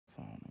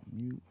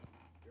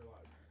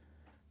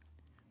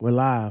We're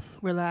live.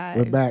 We're live.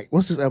 We're back.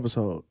 What's this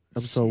episode?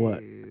 Episode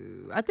what?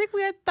 I think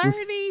we had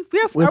 30.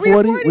 We're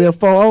 40? We have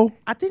 40?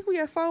 I think we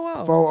had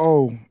 40.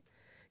 40.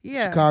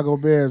 Yeah. Chicago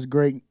Bears,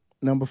 great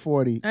number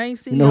 40. I ain't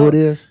seen You know who it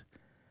is?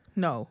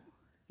 No.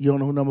 You don't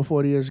know who number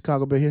 40 is in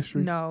Chicago Bear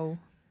history? No.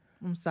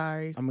 I'm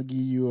sorry. I'm going to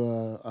give you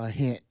a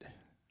hint.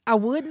 I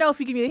would know if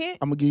you give me a hint.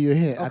 I'm going to give you a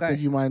hint. Okay. I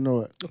think you might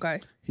know it.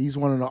 Okay. He's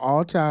one of the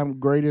all-time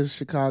greatest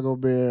Chicago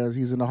Bears.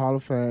 He's in the Hall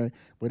of Fame,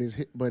 but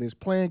his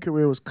playing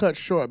career was cut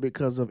short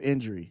because of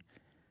injury.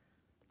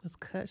 Was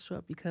cut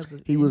short because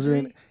of He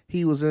injury?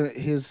 was in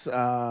his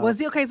Was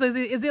he okay? So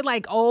is it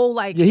like old,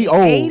 like yeah, he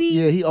old. 80s?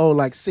 Yeah, he old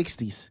like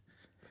 60s.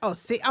 Oh,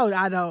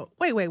 I don't.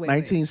 Wait.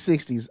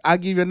 1960s. I'll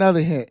give you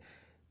another hint.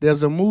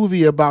 There's a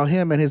movie about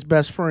him and his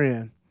best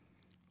friend.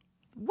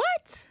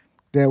 What?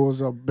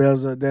 There's a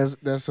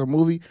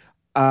movie.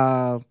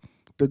 The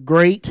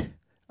great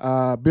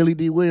Billy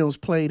D. Williams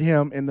played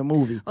him in the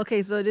movie.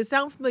 Okay, so this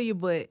sounds familiar,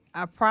 but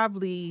I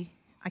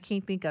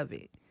can't think of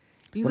it.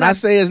 When I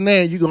say his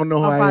name, you're going to know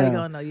who I am. I'm probably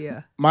going to know,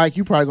 yeah. Mike,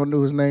 you probably going to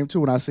know his name,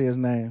 too, when I say his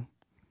name.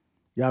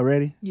 Y'all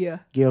ready? Yeah.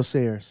 Gail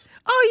Sayers.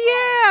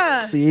 Oh,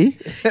 yeah. See?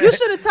 You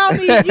should have told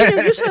me.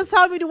 You should have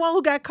told me the one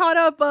who got caught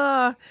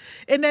up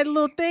in that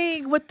little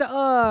thing with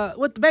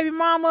the baby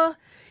mama.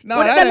 No,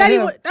 that ain't lady.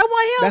 him. That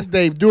wasn't him. That's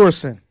Dave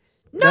Durson.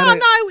 No,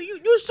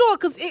 you sure?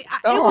 Because it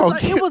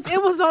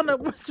was on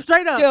the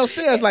straight up. Gail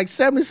Sayers like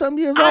 70-something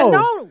years old.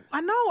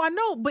 I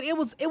know. But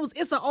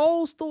it's an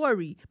old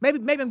story. Maybe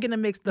I'm getting it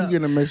mixed up. You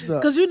getting it mixed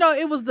up? Because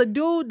it was the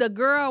dude. The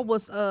girl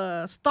was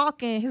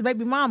stalking his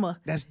baby mama.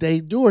 That's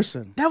Dave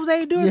Durson. That was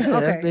Dave Durson. Yeah,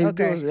 Okay, that's Dave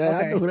okay, Durson. Yeah,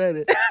 okay. I know who that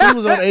is. He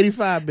was on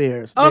 85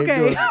 Bears.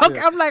 Okay,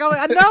 I'm like,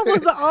 I know it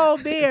was the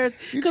old Bears.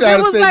 You trying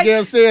to say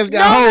Gail Sayers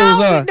got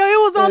hoes, huh? No,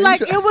 it was on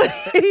it was.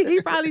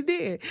 He probably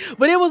did,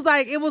 but it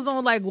was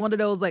on like one of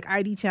those like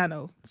ID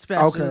channel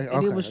specials,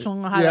 and it was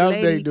showing how the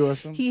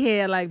lady he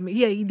had like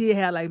he did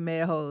have like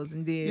mad hoes,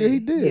 and then he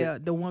did. Yeah,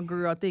 the one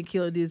girl I think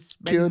killed his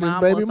baby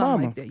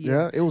mama. Like that.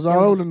 Yeah, it was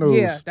all over the news.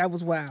 Yeah, that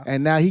was wild.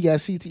 And now he got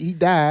CTE. He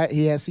died.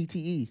 He had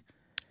CTE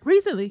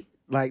recently.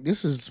 Like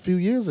this is a few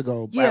years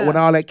ago. Yeah. When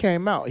all that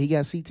came out, he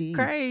got CTE.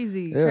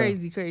 Crazy.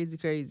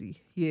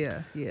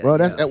 Yeah. Well,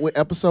 that's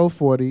episode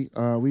 40.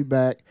 We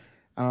back.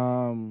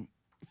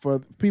 For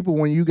people,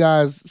 when you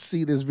guys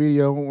see this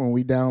video, when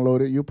we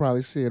download it, you'll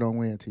probably see it on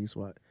when, Tise,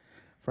 what?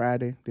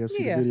 Friday? They'll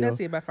see the video. They'll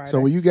see it by Friday. So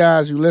when you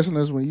guys, you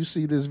listeners, when you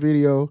see this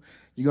video,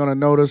 you're going to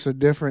notice a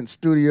different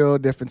studio,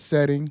 different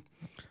setting.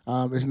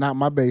 It's not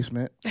my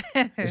basement.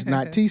 It's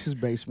not Tise's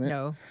basement.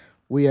 No.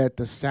 We at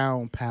the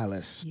Sound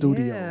Palace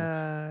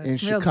studio in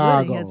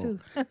Chicago.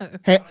 Good in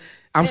here too.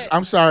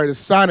 I'm sorry, the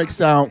Sonic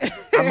Sound.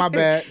 My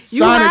bad.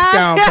 Sonic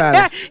Sound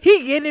Palace.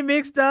 He getting it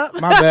mixed up.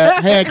 My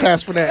bad. Hand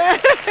claps for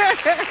that.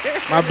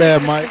 My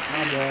bad, Mike.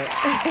 My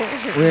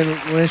bad.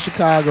 We're in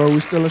Chicago. We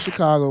still in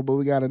Chicago, but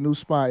we got a new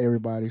spot,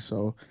 everybody.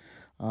 So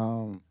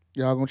y'all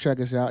gonna check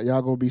us out.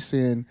 Y'all gonna be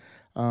seeing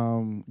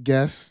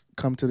guests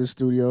come to the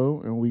studio,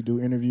 and we do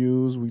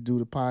interviews. We do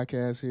the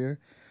podcast here.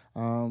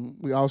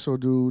 We also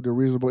do the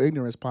Reasonable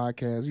Ignorance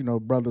podcast,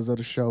 brothers of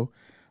the show.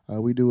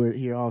 We do it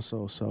here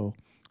also. So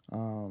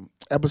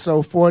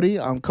episode 40,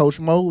 I'm Coach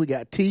Mo. We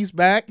got Tise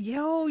back.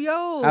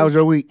 Yo. How was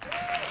your week?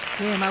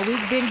 Yeah, my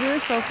week's been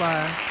good so far.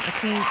 I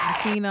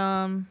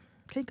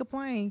can't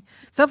complain.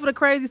 Except for the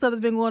crazy stuff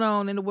that's been going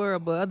on in the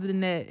world, but other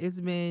than that,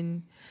 it's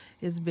been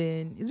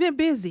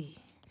busy.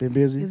 Been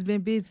busy? It's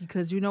been busy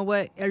because you know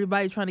what?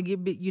 Everybody's trying to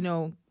get big,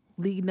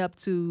 leading up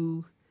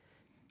to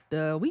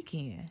the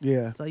weekend.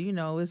 Yeah. So,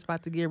 it's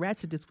about to get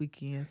ratchet this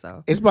weekend.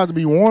 So it's about to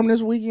be warm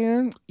this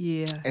weekend.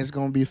 Yeah. It's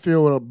going to be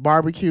filled with a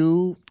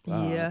barbecue.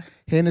 Yeah.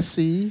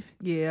 Hennessy.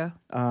 Yeah.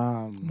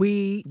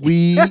 Weed.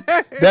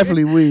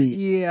 Definitely weed.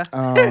 Yeah.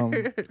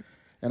 And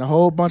a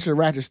whole bunch of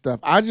ratchet stuff.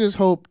 I just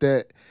hope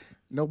that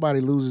nobody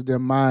loses their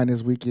mind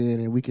this weekend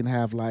and we can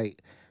have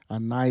like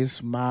a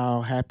nice,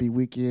 mild, happy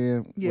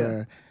weekend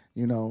where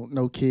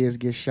no kids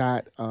get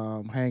shot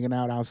hanging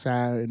out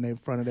outside in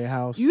front of their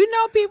house.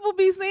 People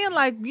be saying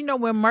like,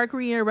 when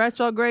Mercury in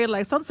retrograde,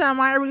 like sometimes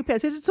I don't really pay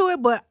attention to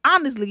it, but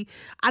honestly,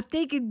 I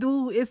think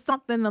it's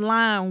something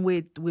aligned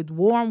with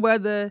warm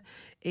weather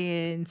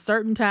and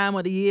certain time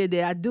of the year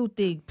that I do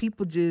think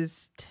people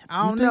just,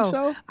 I don't know.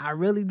 So? I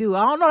really do.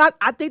 I don't know.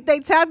 I think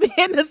they tap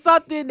into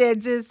something that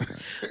just,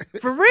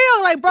 for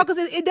real, like, bro, because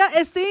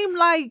it seemed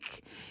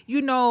like,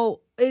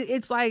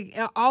 it's like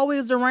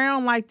always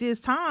around like this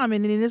time,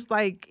 and then it's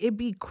like it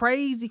be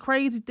crazy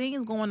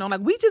things going on.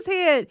 Like we just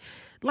had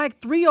like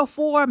 3 or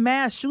 4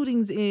 mass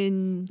shootings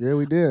in. Yeah,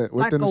 we did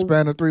within the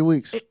span of 3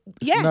 weeks.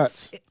 Yes,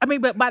 nuts. I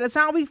mean, but by the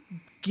time we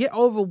get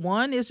over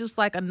one, it's just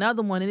like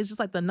another one, and it's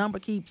just like the number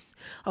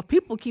of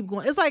people keep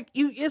going. It's like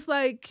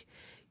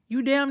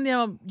you damn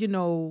near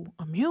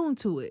immune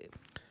to it.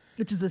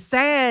 Which is a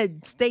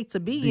sad state to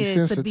be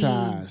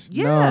desensitized,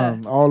 in.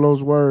 numb, all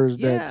those words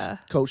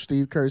that Coach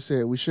Steve Kerr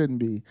said we shouldn't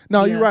be.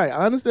 No, you're right.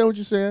 I understand what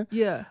you're saying.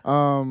 Yeah.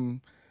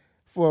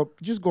 For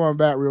just going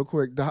back real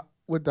quick,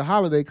 with the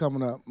holiday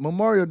coming up,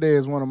 Memorial Day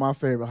is one of my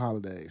favorite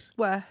holidays.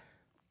 Why?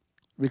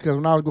 because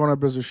when I was growing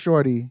up as a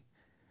shorty,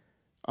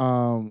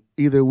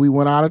 either we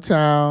went out of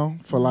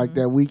town for like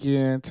that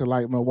weekend to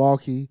like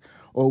Milwaukee,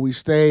 or we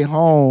stayed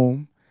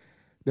home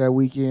that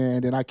weekend,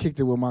 and then I kicked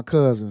it with my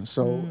cousins.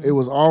 So it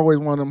was always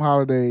one of them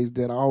holidays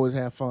that I always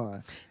had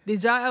fun.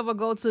 Did y'all ever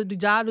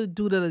did y'all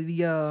do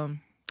the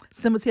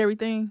cemetery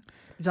thing?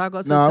 Did y'all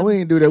go to No, we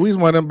didn't do that. We was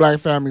one of them black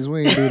families.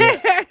 We didn't do that.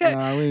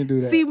 No, we didn't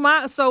do that. See,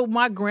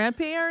 my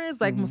grandparents,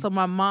 like so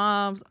my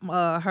mom's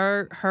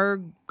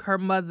her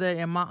mother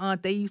and my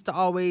aunt, they used to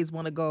always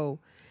want to go.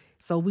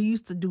 So we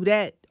used to do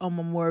that on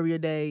Memorial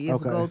Day.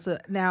 Go to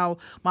now.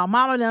 My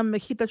mom and them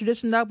keep that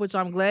tradition up, which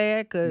I'm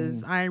glad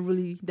because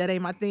that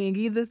ain't my thing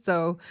either.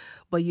 So,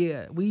 but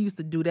yeah, we used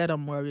to do that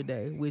on Memorial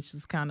Day, which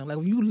is kind of like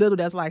when you little,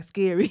 that's like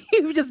scary.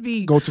 You just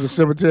be go to the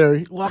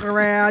cemetery, walk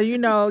around,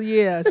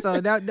 yeah. So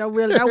that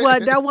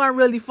wasn't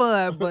really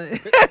fun,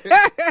 but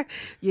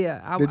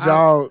yeah.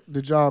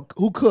 Did y'all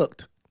who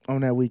cooked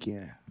on that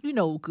weekend? You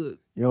know who cooked.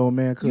 Your old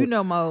man cooked. You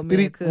know my old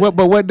man cooked.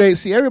 But what day?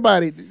 See,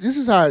 everybody, this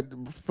is how,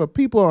 for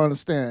people to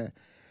understand,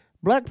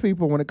 black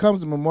people, when it comes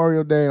to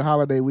Memorial Day and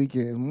holiday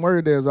weekends,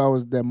 Memorial Day is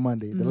always that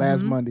Monday, the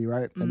last Monday,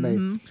 right, in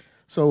May.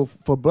 So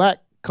for black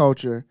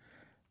culture,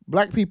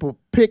 black people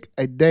pick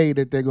a day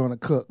that they're going to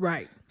cook.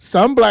 Right.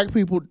 Some black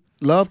people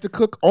love to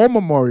cook on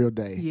Memorial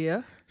Day.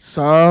 Yeah.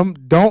 Some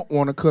don't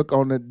want to cook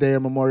on the day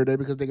of Memorial Day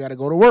because they got to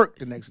go to work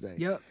the next day.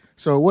 Yep.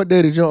 So what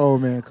day did your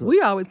old man cook? We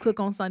always cook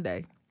on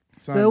Sunday.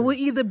 So it will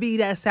either be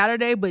that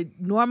Saturday, but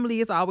normally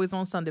it's always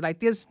on Sunday.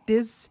 Like this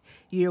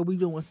year, we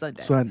doing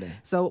Sunday.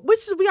 So which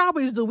we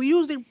always do. We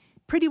usually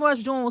pretty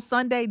much doing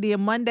Sunday.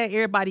 Then Monday,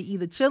 everybody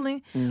either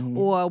chilling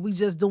or we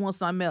just doing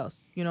something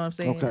else. You know what I'm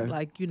saying? Okay.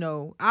 Like,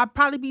 I'll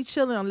probably be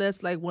chilling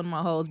unless like one of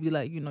my hoes be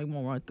like, you want to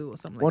run through or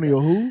something like that. One of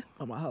your who? One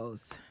of my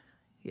hoes.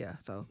 Yeah,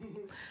 so.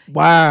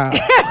 Wow.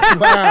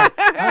 Wow.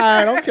 All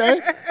right, okay.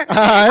 All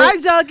right.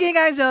 I'm joking.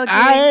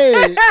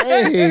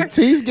 Hey,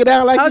 Tise, get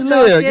out like you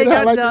live. Get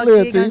out like you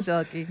live, Tise.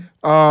 I'm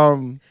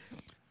joking.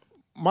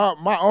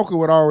 My uncle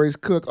would always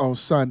cook on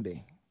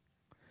Sunday.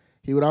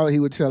 He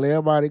would tell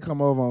everybody to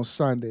come over on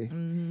Sunday.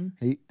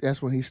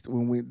 That's when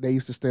they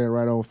used to stay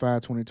right on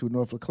 522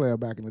 North LeClaire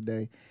back in the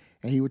day,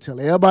 and he would tell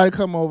everybody to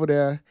come over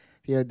there.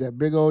 He had that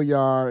big old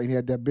yard, and he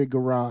had that big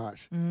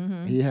garage.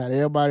 He had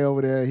everybody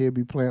over there. He'd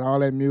be playing all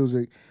that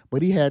music.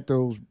 But he had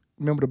those,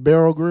 remember the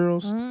barrel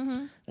grills?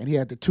 And he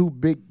had the two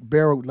big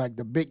barrel, like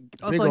the big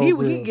so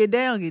he get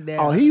down.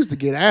 Oh, he used to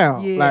get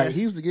out. Yeah. Like,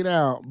 he used to get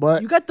out.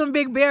 But you got them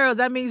big barrels.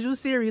 That means you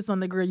serious on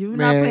the grill. You're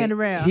not playing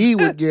around. He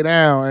would get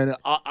out, and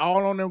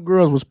all on them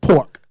grills was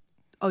pork.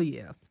 Oh,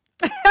 yeah.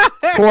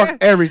 Pork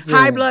everything.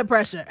 High blood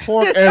pressure.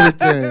 Pork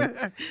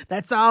everything.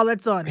 That's all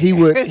that's on it. He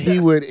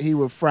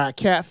would fry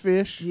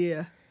catfish.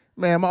 Yeah.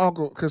 Man, my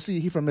uncle, cause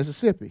he from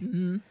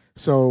Mississippi,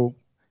 so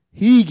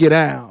he get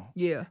out.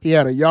 Yeah. He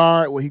had a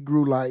yard where he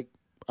grew like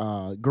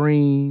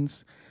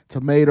greens,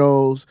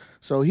 tomatoes.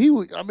 So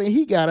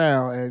he got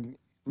out, and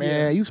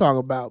man, you talk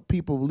about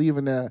people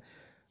leaving there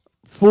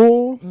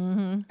full,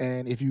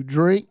 and if you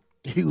drink,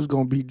 he was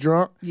gonna be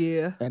drunk.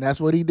 Yeah. And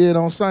that's what he did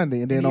on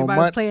Sunday. And then on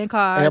Monday, playing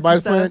cards.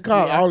 Everybody's playing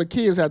cards. Yeah. All the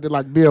kids had to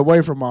like be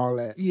away from all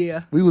that.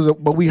 Yeah.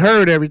 But we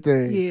heard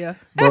everything. Yeah.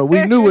 But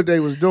we knew what they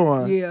was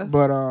doing. Yeah.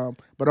 But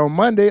on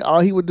Monday, all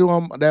he would do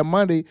on that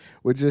Monday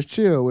was just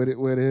chill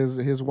with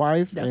his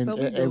wife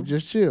and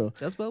just chill.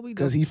 That's what we do.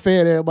 Because he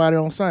fed everybody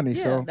on Sunday.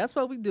 Yeah, so that's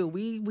what we do.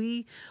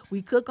 We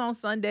cook on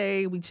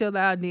Sunday, we chill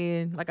out,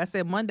 then like I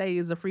said, Monday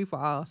is a free for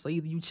all. So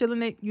either you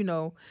chilling it,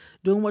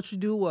 doing what you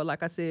do, or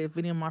like I said, if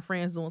any of my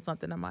friends doing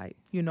something, I might,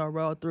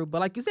 roll through. But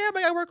like you said,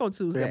 everybody gotta work on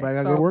Tuesday. Everybody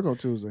gotta go work on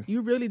Tuesday.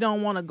 You really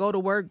don't want to go to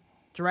work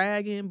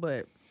dragging,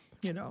 but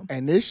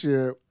And this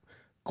year,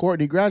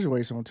 Courtney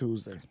graduates on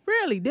Tuesday.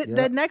 Really?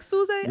 That next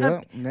Tuesday?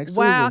 Yeah, next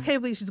Wow, Tuesday. I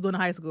can't believe she's going to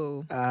high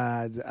school.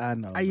 I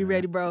know. Are you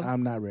ready, bro?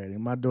 I'm not ready.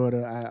 My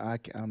daughter,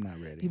 I'm not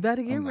ready. You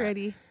better get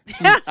ready.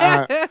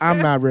 I'm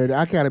not ready.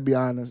 I gotta be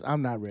honest.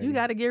 I'm not ready. You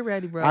gotta get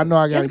ready, bro. I know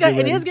I gotta get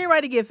ready. It is getting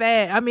ready to get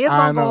fast. I mean, it's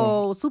gonna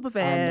go super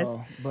fast.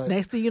 But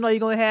next thing you know, you're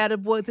gonna have the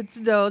boys at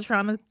the door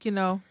trying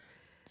to,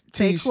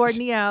 take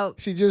Courtney out.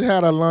 She just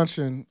had a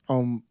luncheon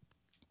on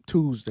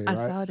Tuesday. I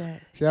right? saw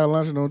that. She had a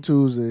luncheon on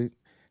Tuesday.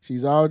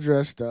 She's all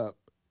dressed up.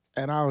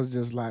 And I was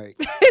just like...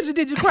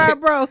 Did you cry,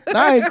 bro?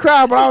 I ain't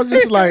cry, but I was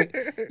just like,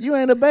 you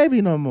ain't a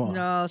baby no more.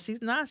 No,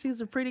 she's not. She's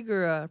a pretty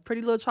girl.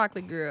 Pretty little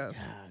chocolate girl.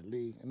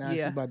 Golly. Now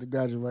she's about to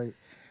graduate.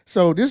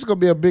 So this is going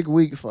to be a big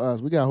week for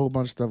us. We got a whole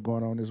bunch of stuff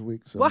going on this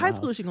week. So what high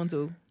school is she going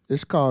to?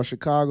 It's called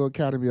Chicago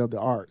Academy of the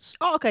Arts.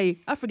 Oh, okay.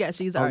 I forgot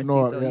she's artsy.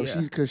 North. So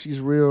yeah, because she's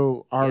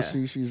real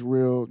artsy. Yeah. She's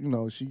real,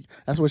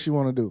 that's what she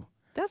want to do.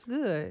 That's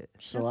good.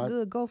 So that's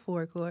good. Go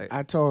for it, Court.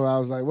 I told her, I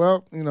was like,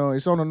 well,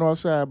 it's on the north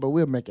side, but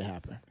we'll make it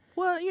happen.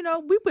 Well,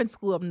 we went to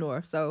school up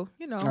north, so,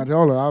 I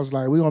told her, I was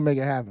like, we're going to make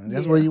it happen.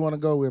 That's where you want to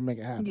go, we'll make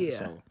it happen. Yeah.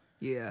 So.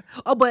 Yeah.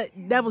 Oh, but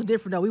that was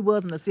different, though. We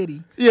was in the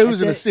city. Yeah, it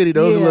was in the city,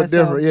 though. It was a little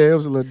different. Yeah, it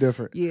was a little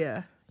different.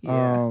 Yeah.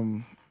 Yeah.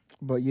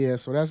 But yeah,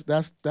 so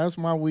that's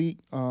my week.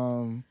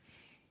 And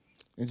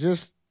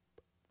just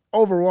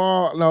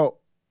overall, no,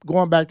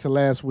 going back to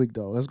last week,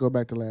 though. Let's go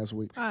back to last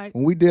week. All right.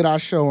 When we did our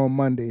show on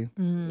Monday,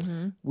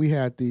 we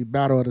had the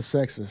Battle of the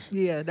Sexes.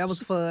 Yeah, that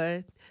was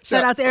fun.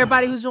 Shout out to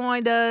everybody who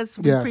joined us.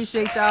 We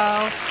appreciate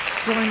y'all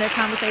joining that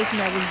conversation.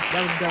 That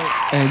was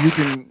dope. And you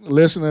can,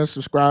 listeners,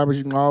 subscribers,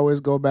 you can always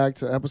go back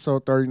to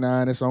episode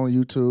 39. It's on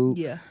YouTube.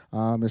 Yeah.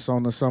 It's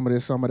on the Some of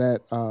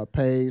That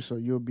page, so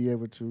you'll be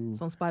able to.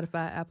 It's on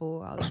Spotify,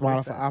 Apple, all that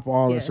Spotify, stuff. Apple,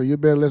 all that. So you'll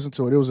be able to listen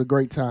to it. It was a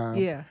great time.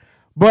 Yeah.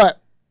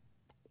 But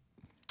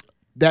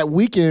that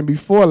weekend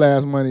before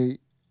last Monday,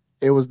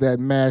 it was that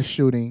mass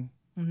shooting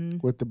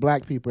with the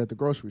black people at the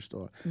grocery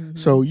store.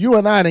 So you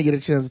and I didn't get a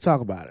chance to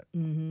talk about it.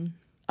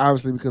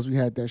 Obviously, because we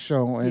had that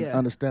show, and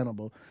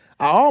understandable.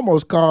 I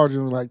almost called you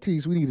and was like,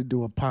 Tise, we need to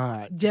do a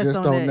pod just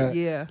on that.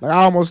 Yeah. Like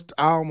I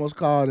almost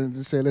called and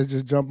just said, let's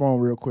just jump on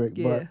real quick.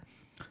 Yeah.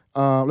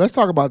 But let's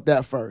talk about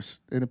that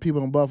first. And the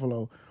people in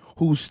Buffalo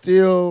who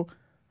still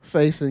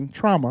facing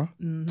trauma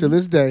to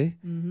this day.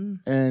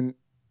 And,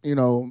 you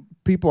know,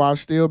 people are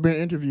still being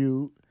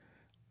interviewed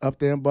up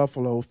there in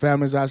Buffalo.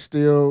 Families are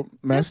still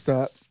messed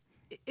up.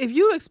 If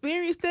you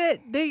experience that,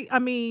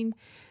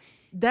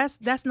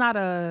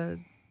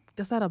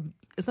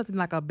 it's nothing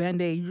like a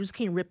Band-Aid. You just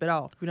can't rip it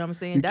off. You know what I'm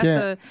saying?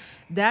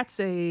 That's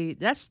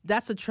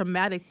a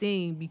traumatic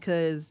thing,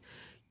 because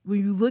when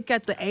you look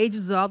at the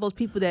ages of all those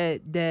people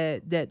that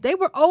they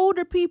were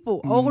older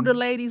people, older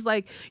ladies,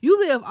 like, you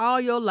live all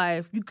your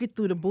life, you get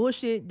through the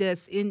bullshit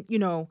that's in, you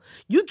know,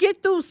 you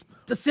get through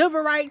the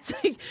civil rights,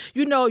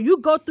 you know, you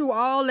go through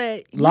all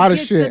that. A lot of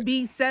shit. To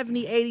be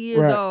 70, 80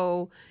 years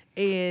old,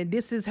 and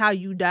this is how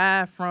you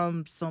die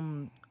from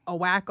a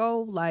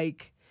wacko,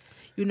 like.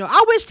 You know,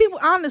 I wish people,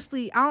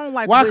 honestly, I don't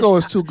like. Wacko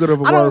is too good of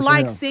a word. I don't for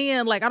like him.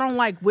 saying, like, I don't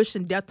like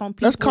wishing death on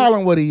people. Let's call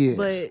him what he is.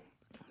 But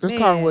let's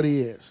call him what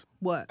he is.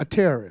 What? A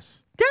terrorist.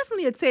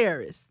 Definitely a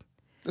terrorist.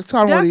 Let's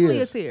call him what he is.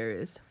 Definitely a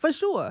terrorist, for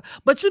sure.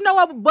 But you know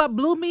what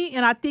blew me,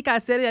 and I think I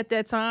said it at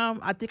that time,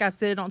 I think I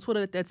said it on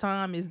Twitter at that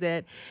time, is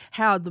that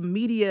how the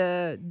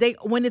media,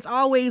 when it's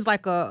always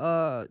like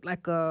a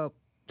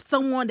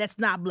someone that's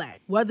not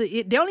black, whether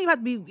they don't even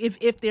have to be,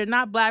 if they're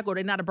not black or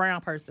they're not a brown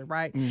person,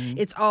 right?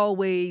 It's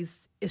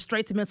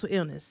straight to mental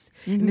illness.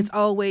 And it's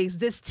always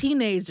this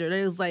teenager.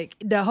 There's like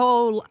the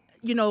whole,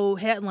 you know,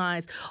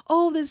 headlines.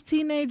 Oh, this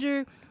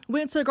teenager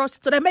went to the grocery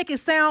store. So they make it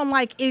sound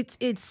like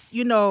it's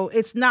you know,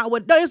 it's not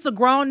what. No, it's a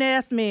grown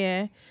ass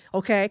man.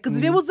 Okay, because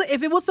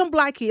if it was some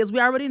black kids, we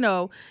already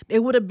know they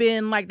would have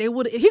been like he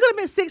could have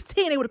been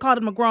 16. They would have called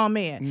him a grown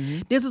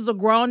man. This is a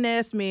grown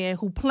ass man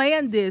who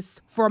planned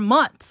this for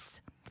months.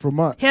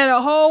 Had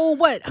a whole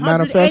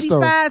manifesto. He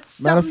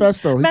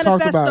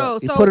talked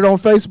about it. He put it on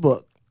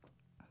Facebook.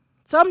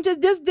 So I'm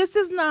just this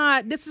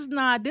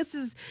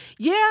is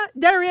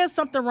there is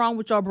something wrong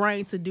with your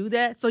brain to do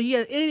that. So yeah,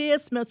 it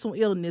is mental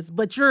illness,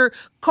 but you're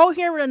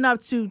coherent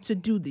enough to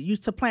do this,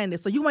 to plan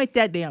this. So you ain't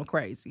that damn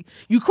crazy.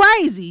 You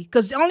crazy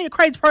because only a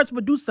crazy person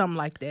would do something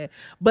like that.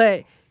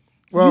 But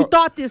you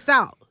thought this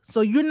out,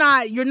 so you're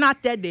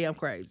not that damn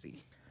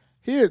crazy.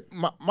 Here,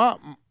 my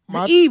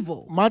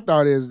evil. My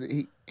thought is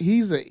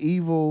he's an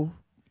evil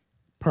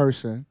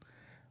person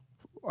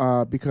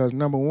because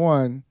number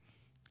one,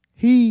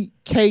 he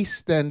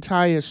cased the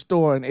entire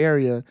store and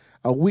area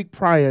a week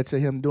prior to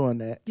him doing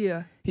that.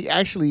 Yeah. He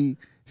actually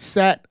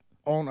sat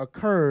on a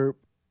curb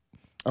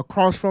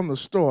across from the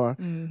store.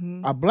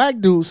 A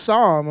black dude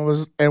saw him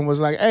and was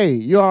like, "Hey,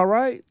 you all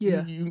right?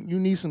 Yeah. You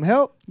need some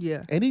help?"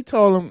 Yeah. And he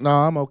told him, "No,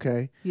 I'm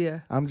okay.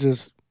 Yeah. I'm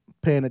just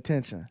paying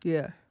attention."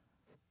 Yeah.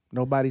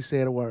 Nobody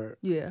said a word.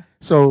 Yeah.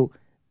 So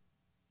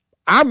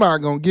I'm not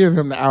going to give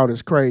him the out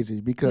as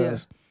crazy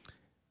because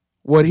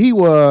what he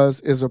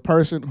was is a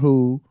person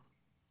who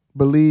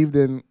believed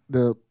in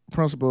the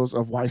principles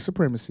of white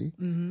supremacy.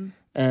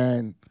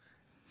 And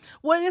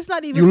well, it's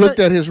not even. You looked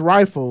at his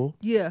rifle.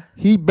 Yeah.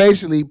 He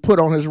basically put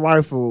on his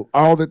rifle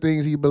all the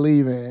things he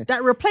believed in.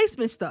 That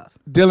replacement stuff.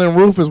 Dylan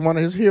Roof is one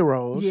of his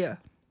heroes. Yeah.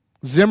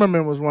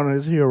 Zimmerman was one of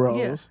his heroes.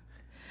 Yeah.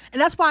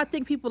 And that's why I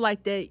think people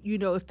like that, you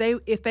know, if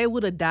they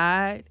would have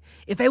died,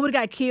 if they would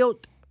have got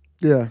killed.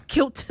 Yeah.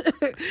 Killed.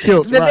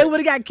 Killed. If they would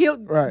have got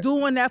killed right.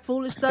 doing that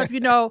foolish stuff, you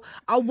know,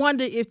 I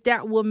wonder if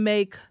that would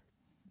make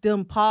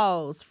them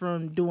pause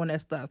from doing that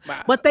stuff.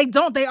 But they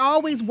don't. They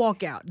always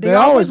walk out. They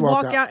always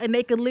walk out and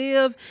they can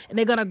live and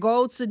they're going to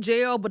go to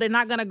jail, but they're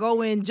not going to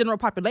go in general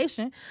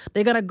population.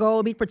 They're going to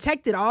go be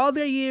protected all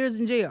their years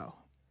in jail.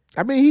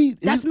 I mean,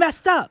 that's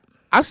messed up.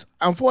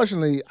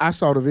 Unfortunately, I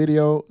saw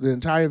the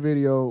entire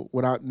video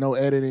without no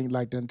editing,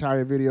 like the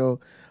entire video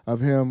of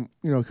him,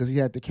 you know, because he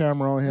had the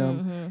camera on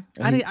him.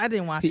 I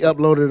didn't watch it. He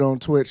uploaded it on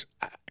Twitch.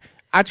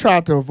 I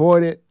tried to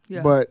avoid it,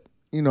 but,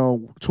 you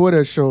know,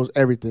 Twitter shows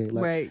everything.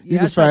 Like, right. You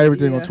can find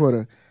everything on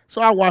Twitter.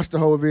 So I watched the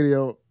whole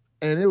video,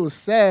 and it was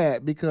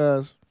sad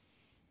because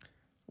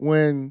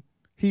when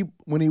he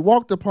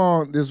walked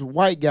upon this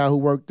white guy who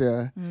worked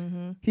there,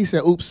 he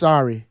said, "Oops,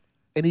 sorry,"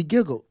 and he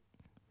giggled.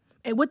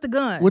 And with the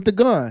gun. With the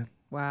gun.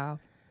 Wow.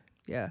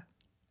 Yeah.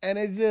 And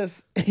it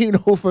just, you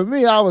know, for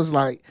me, I was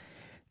like,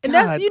 and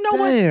that's, you know,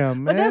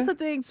 damn, what? But that's the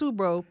thing too,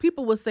 bro.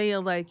 People were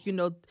saying, like, you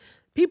know,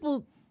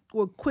 people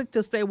were quick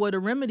to say what the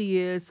remedy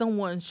is.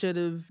 Someone should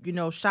have,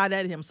 shot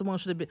at him. Someone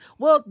should have been.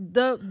 Well,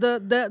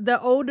 the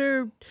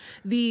older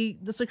the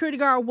security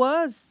guard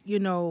was,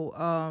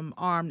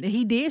 armed, and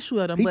he did shoot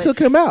at him. He took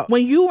him out.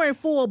 When you were in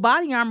full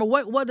body armor,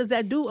 what does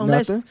that do?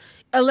 Nothing.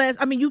 Unless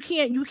I mean, you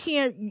can't.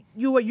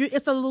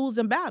 It's a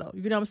losing battle.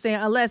 You know what I'm saying?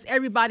 Unless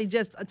everybody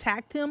just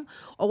attacked him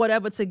or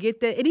whatever to get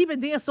that, and even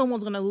then,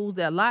 someone's gonna lose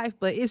their life.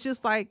 But it's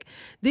just like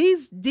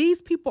these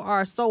people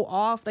are so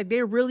off. Like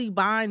they're really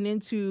buying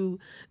into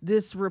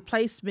this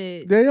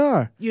replacement. They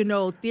are.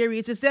 Theory.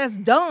 It's just that's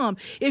dumb.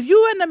 If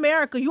you in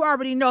America, you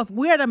already know if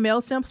we're at a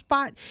melting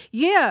spot.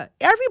 Yeah,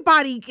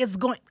 everybody is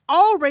going.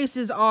 All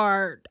races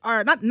are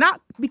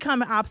not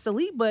becoming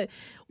obsolete, but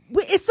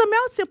it's a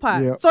melting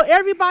pot. Yep. So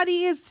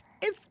everybody is.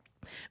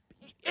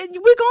 We're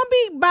gonna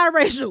be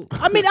biracial.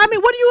 I mean, what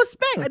do you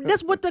expect?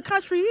 That's what the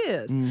country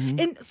is. Mm-hmm.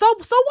 And so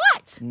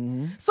what?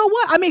 Mm-hmm. So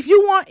what? I mean, if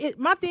you want it,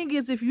 my thing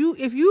is if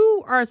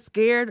you are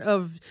scared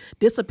of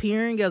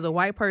disappearing as a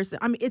white person,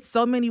 I mean, it's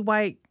so many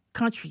white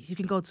countries you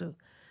can go to.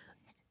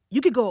 You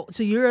could go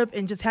to Europe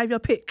and just have your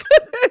pick.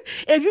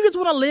 If you just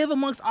want to live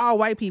amongst all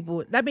white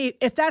people, I mean,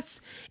 if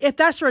that's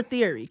your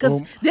theory,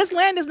 because this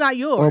land is not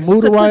yours. Or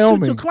move to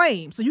Wyoming to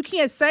claim. So you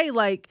can't say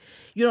like,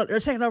 they're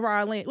taking over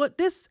our land. Well,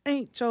 this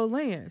ain't your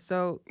land.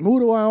 So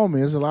move to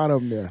Wyoming. There's a lot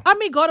of them there. I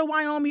mean, go to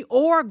Wyoming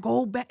or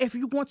go back. If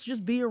you want to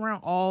just be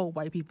around all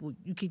white people,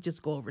 you can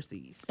just go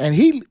overseas.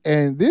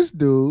 And this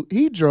dude,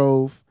 he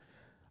drove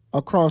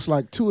across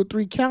like 2 or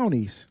 3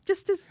 counties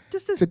just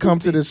to come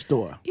to this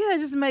store. Yeah,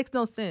 it just makes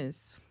no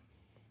sense.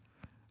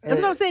 That's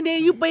what I'm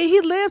saying. But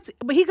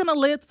he's gonna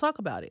live to talk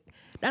about it.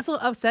 That's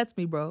what upsets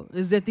me, bro.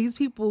 Is that these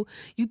people?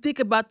 You think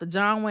about the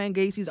John Wayne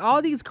Gacy's,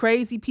 all these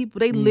crazy people.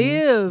 They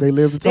live. They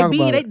live to talk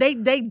about it.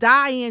 They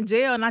die in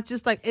jail, and I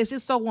just like it's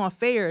just so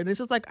unfair. And it's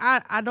just like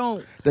I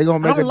don't. They're gonna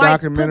make a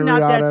documentary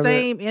out out that of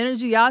same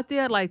energy out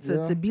there, like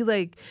to be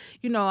like,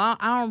 I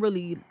don't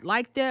really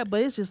like that.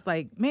 But it's just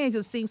like, man, it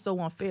just seems so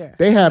unfair.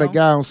 They had a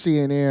guy on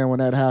CNN when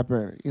that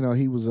happened.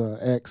 He was an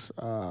ex.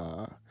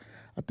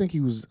 I think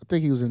he was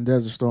in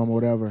Desert Storm or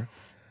whatever.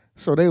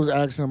 So they was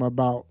asking him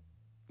about,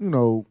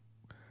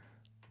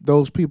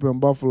 those people in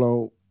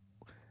Buffalo.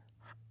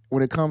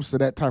 When it comes to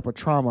that type of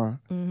trauma,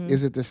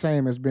 is it the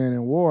same as being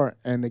in war?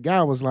 And the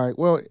guy was like,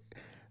 well,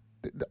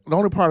 the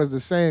only part is the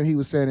same. He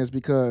was saying is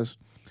because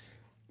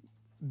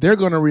they're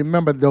going to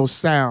remember those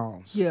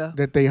sounds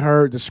that they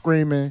heard, the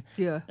screaming.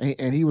 Yeah.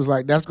 And he was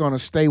like, that's going to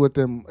stay with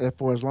them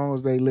for as long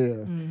as they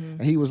live. Mm-hmm.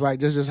 And he was like,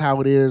 this is how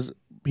it is.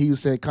 He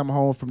said, come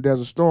home from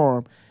Desert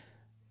Storm.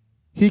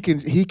 He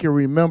can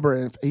remember,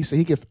 and he said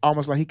he can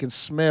almost like he can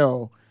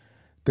smell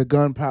the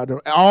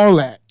gunpowder, all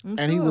that.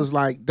 And he was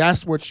like,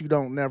 that's what you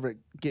don't never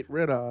get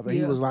rid of. And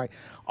he was like,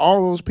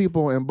 all those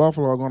people in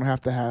Buffalo are going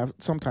to have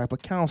some type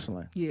of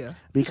counseling. Yeah.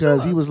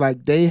 Because he was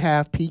like, they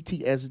have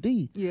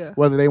PTSD. Yeah.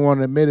 Whether they want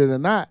to admit it or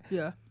not.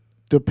 Yeah.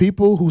 The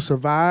people who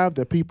survived,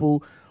 the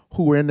people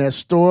who were in that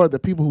store, the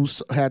people who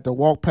had to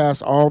walk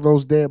past all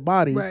those dead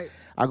bodies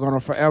are going to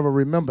forever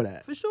remember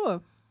that. For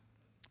sure.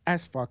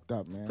 That's fucked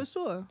up, man. For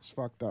sure. It's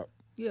fucked up.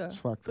 Yeah, it's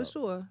fucked for up.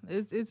 Sure.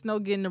 It's no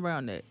getting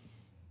around that.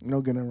 No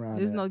getting around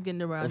There's that. no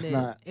getting around it's that.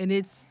 Not. And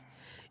it's,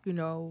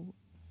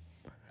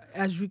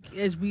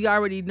 as we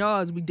already know,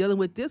 as we dealing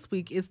with this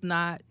week, it's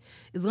gonna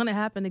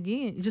happen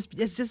again.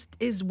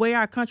 It's where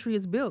our country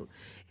is built.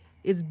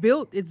 It's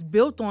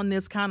built on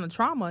this kind of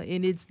trauma,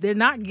 and they're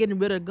not getting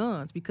rid of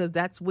guns because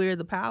that's where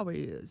the power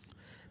is.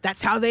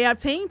 That's how they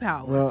obtain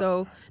power. Well,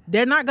 so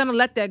they're not gonna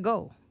let that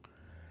go.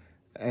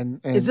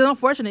 And it's just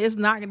unfortunate.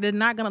 They're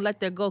not gonna let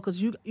that go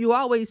because you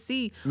always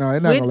see. No,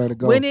 they're not gonna let it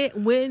go.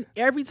 When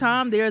every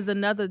time there's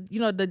another,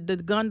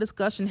 the gun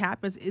discussion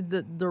happens,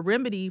 the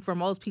remedy for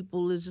most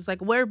people is just like,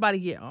 well, everybody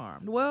get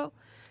armed. Well,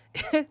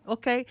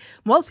 okay,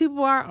 most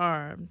people are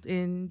armed,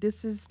 and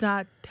this is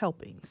not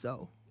helping.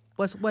 So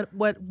what's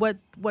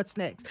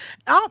next?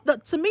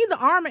 To me, the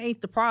armor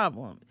ain't the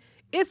problem.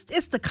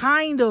 It's the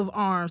kind of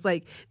arms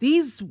like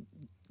these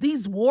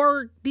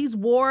war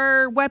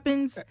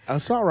weapons,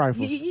 assault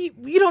rifles.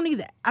 You don't need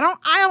that. I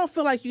don't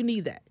feel like you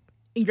need that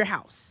in your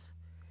house.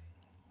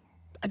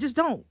 I just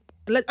don't.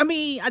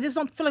 I just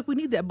don't feel like we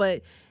need that.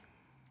 But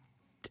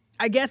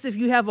I guess if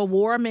you have a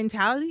war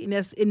mentality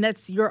and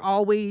that's you're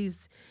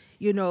always,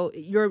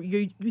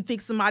 you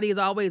think somebody is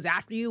always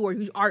after you, or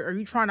are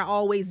you trying to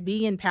always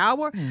be in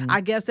power? Mm-hmm.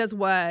 I guess that's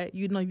why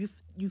you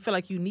feel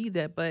like you need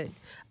that. But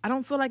I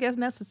don't feel like that's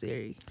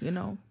necessary.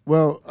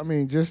 Well,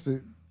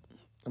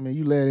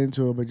 you led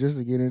into it, but just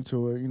to get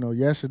into it,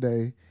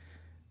 yesterday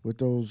with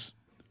those,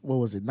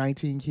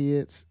 19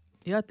 kids?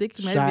 Yeah, I think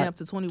it may have been up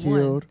to 21.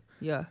 Killed.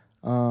 Yeah.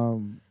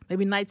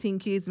 Maybe 19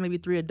 kids, maybe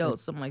 3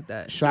 adults, something like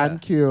that. Shot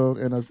and killed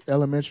in an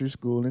elementary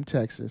school in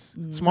Texas.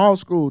 Mm-hmm. Small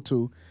school,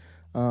 too.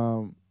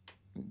 The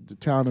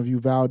town of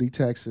Uvalde,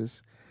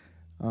 Texas.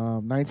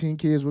 19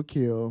 kids were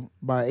killed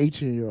by an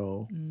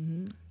 18-year-old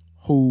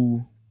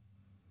who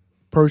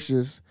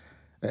purchased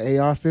an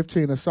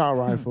AR-15 assault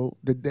rifle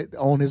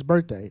on his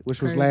birthday,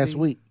 which was last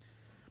week.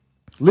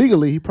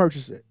 Legally, he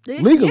purchased it.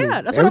 Legally.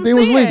 Yeah, that's everything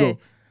what I'm was saying. legal.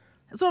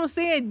 That's what I'm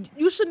saying.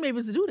 You shouldn't be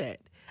able to do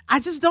that. I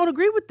just don't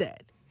agree with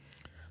that.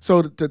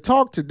 So to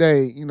talk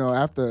today,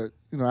 after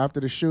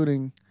the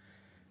shooting,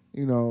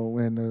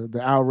 when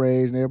the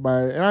outrage and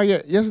everybody,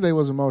 and yesterday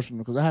was emotional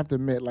because I have to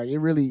admit, like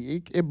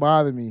it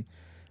bothered me.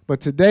 But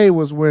today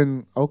was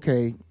when,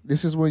 okay,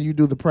 this is when you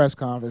do the press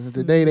conference. And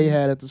today they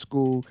had at the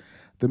school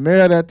the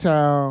mayor of that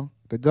town,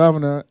 the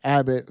governor,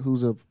 Abbott,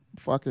 who's a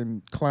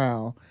fucking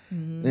clown.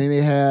 Then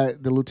they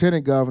had the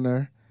lieutenant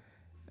governor.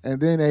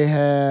 And then they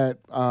had,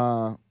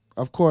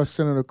 of course,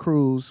 Senator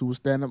Cruz, who was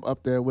standing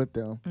up there with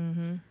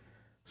them.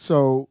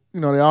 So, they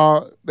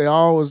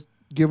all was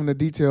giving the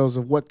details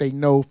of what they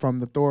know from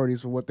the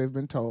authorities or what they've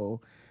been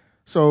told.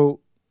 So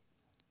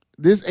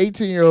this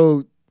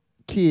 18-year-old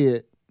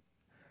kid,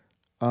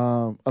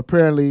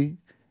 apparently,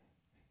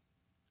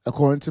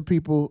 according to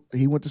people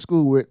he went to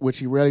school with, which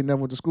he rarely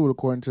never went to school,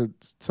 according to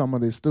some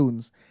of his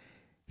students,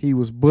 he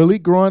was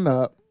bullied growing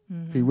up.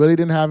 He really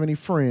didn't have any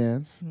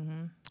friends.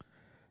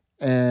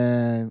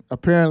 And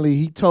apparently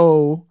he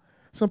told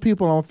some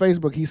people on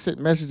Facebook he sent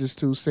messages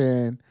to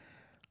saying,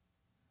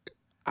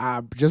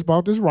 I just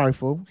bought this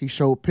rifle. He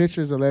showed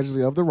pictures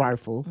allegedly of the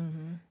rifle.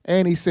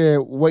 And he said,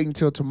 wait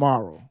until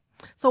tomorrow.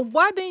 So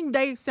why didn't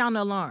they sound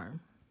the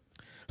alarm?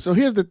 So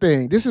here's the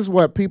thing. This is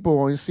what people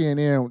on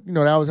CNN,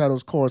 they always had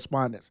those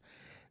correspondents.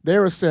 They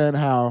were saying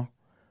how,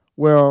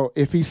 well,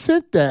 if he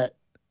sent that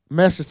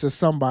message to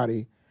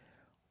somebody,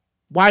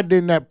 why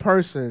didn't that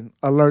person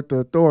alert the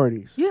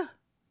authorities? Yeah.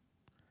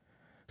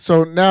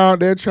 So now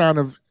they're trying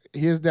to,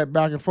 here's that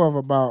back and forth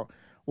about,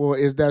 well,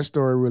 is that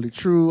story really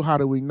true? How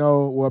do we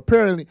know? Well,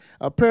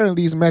 apparently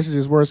these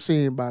messages were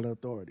seen by the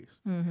authorities.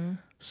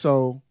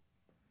 So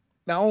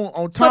now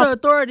on top, so the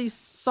authorities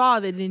saw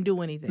they didn't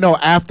do anything. No,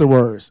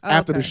 afterwards,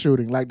 after the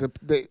shooting, like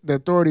the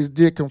authorities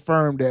did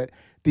confirm that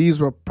these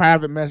were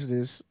private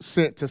messages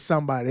sent to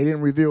somebody. They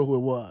didn't reveal who it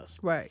was,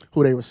 right?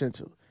 Who they were sent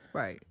to,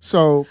 right?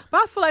 So, but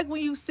I feel like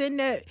when you send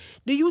that,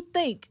 do you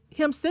think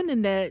him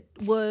sending that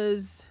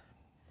was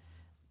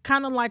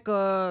kind of like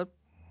a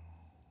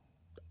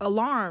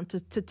alarm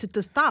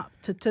to stop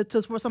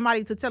to for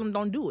somebody to tell him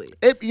don't do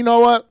it? You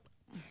know what?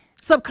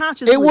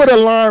 Subconsciously, it would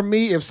alarm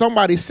me if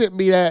somebody sent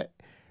me that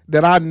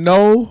I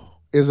know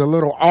is a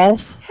little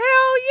off.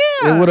 Hell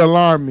yeah! It would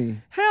alarm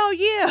me. Hell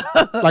yeah!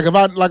 Like if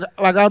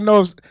I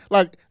know,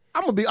 like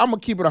I'm gonna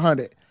keep it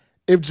 100.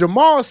 If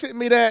Jamal sent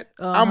me that,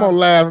 I'm gonna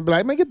laugh and be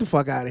like, man, get the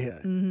fuck out of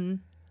here.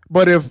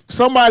 But if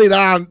somebody that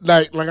I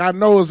like I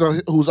know is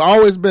who's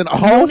always been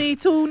off, Looney,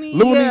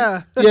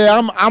 yeah,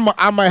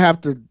 I might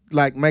have to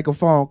like make a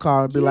phone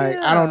call and be like,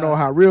 I don't know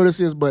how real this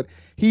is, but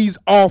he's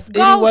off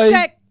anyway. Go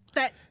check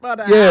that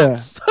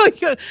house.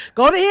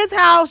 Go to his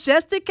house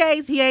just in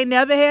case he ain't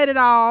never had it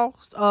all.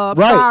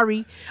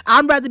 Sorry,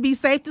 I'd rather be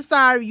safe than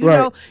sorry. You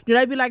know,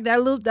 they'd be like that's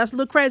a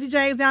little crazy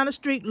James down the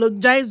street. Look,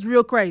 James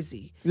real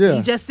crazy. Yeah,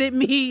 he just sent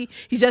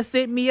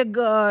me a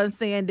gun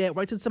saying that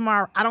wait till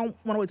tomorrow. I don't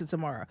want to wait till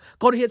tomorrow.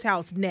 Go to his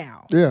house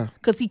now. Yeah,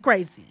 because he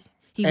crazy.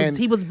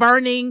 He was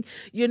burning,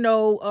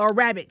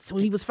 rabbits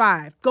when he was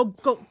 5.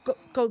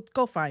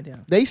 Go find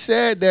him. They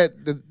said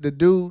that the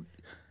dude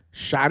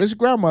shot his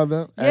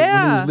grandmother when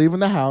he was leaving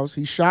the house.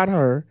 He shot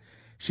her.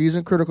 She's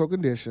in critical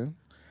condition.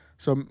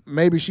 So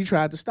maybe she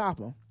tried to stop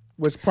him,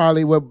 which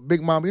probably what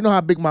Big Mama, you know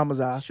how Big Mamas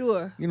are.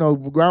 Sure.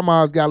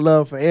 Grandma's got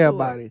love for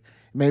everybody. Sure.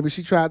 Maybe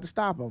she tried to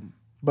stop him.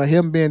 But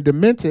him being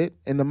demented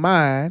in the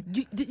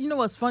mind. You know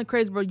what's fun,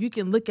 crazy, bro? You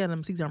can look at him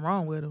and see something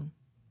wrong with him.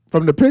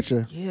 From the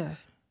picture? Yeah.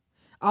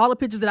 All the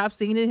pictures that I've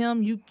seen of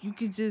him, you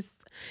could just,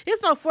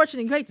 it's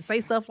unfortunate. You hate to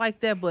say stuff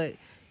like that, but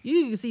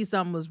you can see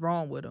something was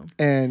wrong with him.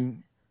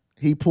 And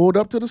he pulled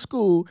up to the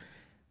school,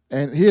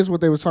 and here's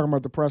what they was talking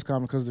about the press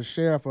conference, because the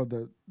sheriff of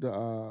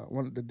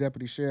the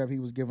deputy sheriff, he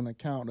was giving an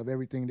account of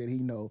everything that he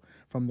know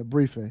from the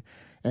briefing.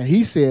 And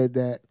he said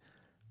that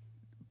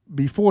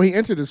before he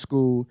entered the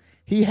school,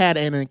 he had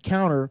an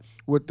encounter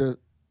with the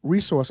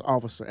resource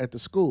officer at the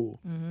school.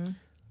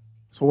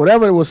 So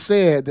whatever was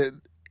said, that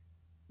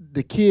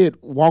the kid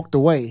walked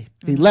away.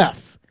 He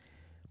left.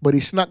 But he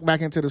snuck back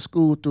into the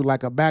school through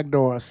like a back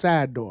door or a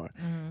side door.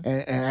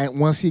 And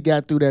once he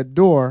got through that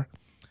door,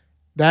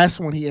 that's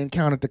when he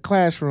encountered the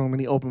classroom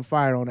and he opened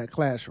fire on that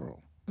classroom.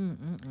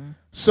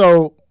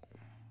 So,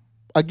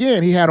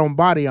 again, he had on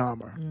body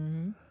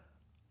armor.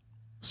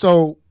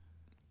 So,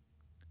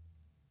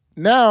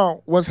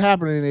 now what's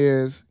happening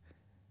is...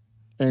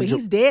 But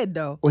he's dead,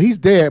 though. Well, he's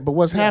dead, but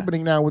what's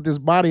happening now with this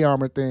body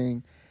armor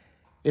thing,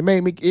 it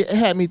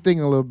had me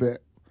thinking a little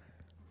bit.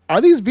 Are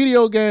these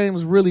video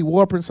games really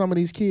warping some of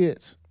these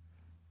kids?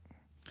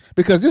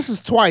 Because this is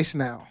twice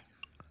now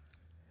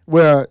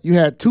where you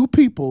had 2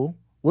 people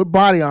with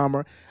body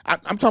armor.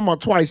 I'm talking about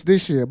twice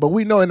this year, but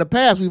we know in the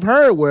past we've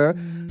heard where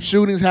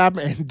shootings happen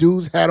and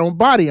dudes had on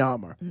body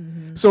armor.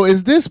 So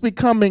is this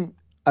becoming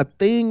a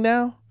thing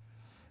now?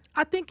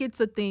 I think it's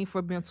a thing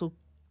for mentally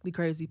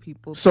crazy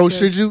people. So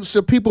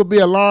should people be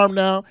alarmed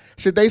now?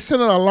 Should they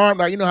send an alarm?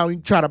 Like, you know how you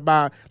try to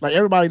buy, like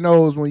everybody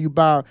knows when you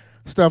buy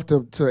stuff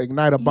to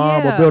ignite a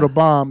bomb or build a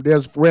bomb,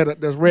 there's red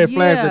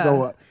flags that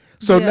go up.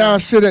 So now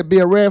should it be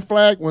a red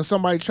flag when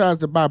somebody tries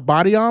to buy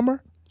body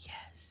armor?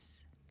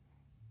 Yes.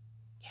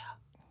 Yeah.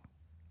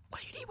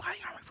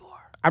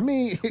 I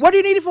mean, what do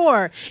you need it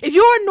for? If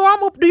you're a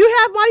normal, do you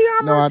have body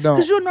armor? No, I don't.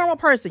 Because you're a normal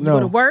person. No. You go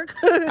to work.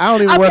 I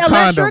don't even wear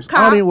condoms.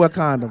 I don't even wear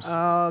condoms.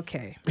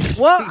 Okay.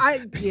 Well,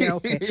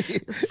 okay.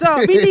 So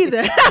me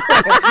neither.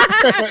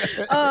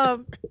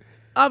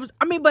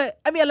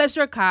 Unless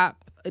you're a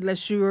cop,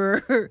 unless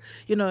you're,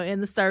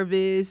 in the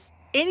service,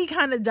 any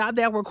kind of job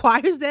that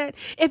requires that.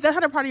 If that's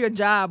not a part of your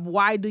job,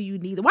 why do you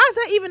need it? Why is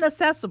that even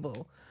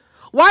accessible?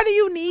 Why do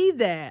you need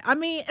that? I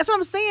mean, that's what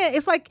I'm saying.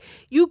 It's like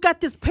you got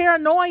this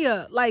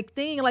paranoia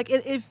thing. Like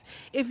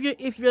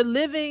if you're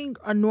living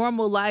a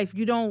normal life,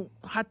 you don't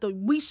have to.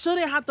 We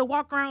shouldn't have to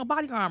walk around with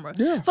body armor.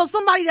 Yeah. So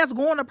somebody that's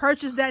going to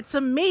purchase that,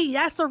 to me,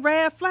 that's a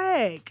red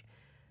flag.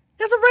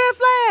 That's a red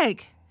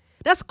flag.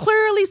 That's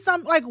clearly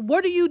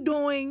what are you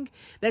doing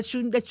that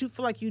you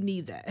feel like you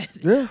need that?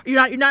 Yeah.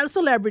 You're not a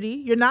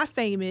celebrity. You're not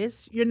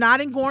famous. You're not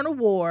going to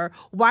war.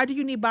 Why do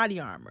you need body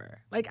armor?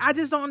 I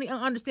just don't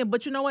understand.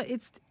 But you know what?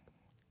 It's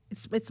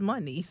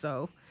money,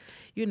 so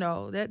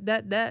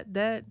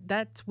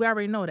that's we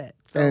already know that.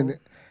 So.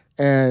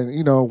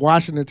 And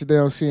Washington today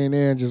on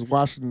CNN, just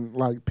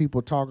watching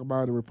people talk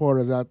about the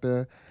reporters out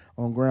there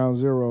on Ground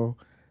Zero.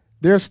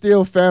 There's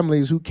still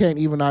families who can't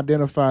even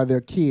identify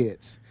their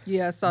kids.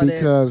 Yeah, I saw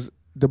because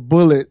the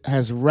bullet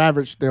has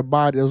ravaged their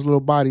body, those little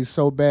bodies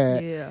so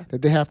bad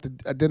that they have to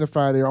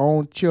identify their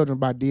own children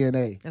by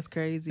DNA. That's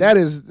crazy.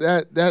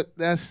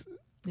 That's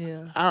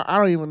yeah. I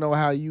don't even know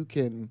how you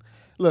can.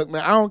 Look,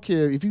 man, I don't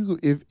care if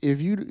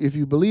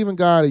you believe in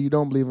God or you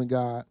don't believe in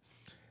God.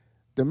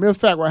 The mere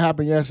fact what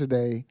happened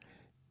yesterday,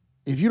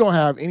 if you don't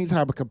have any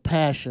type of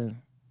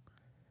compassion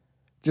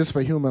just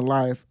for human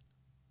life,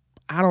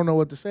 I don't know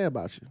what to say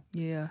about you.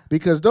 Yeah.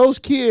 Because those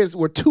kids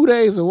were 2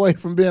 days away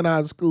from being out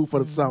of school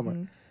for the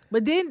summer.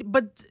 But then,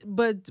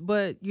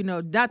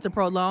 not to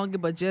prolong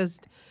it, but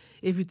just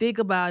if you think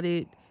about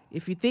it,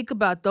 if you think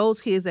about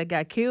those kids that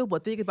got killed,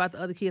 but think about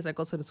the other kids that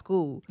go to the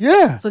school.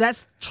 Yeah. So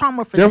that's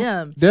trauma for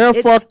them. They're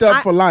fucked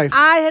up for life.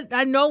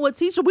 I know a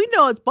teacher. We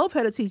know it's both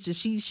had a teacher.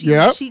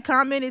 She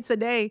commented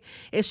today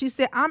and she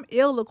said, I'm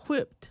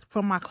ill-equipped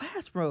from my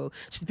classroom.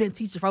 She's been a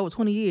teacher for over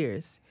 20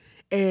 years.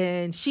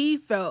 And she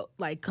felt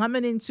like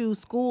coming into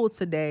school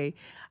today,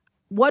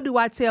 what do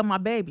I tell my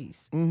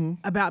babies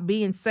about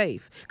being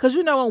safe? Because,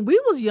 when we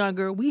was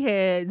younger, we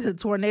had the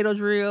tornado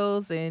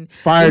drills and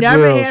fire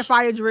never drills. had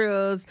fire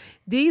drills.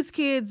 These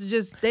kids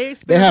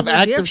they have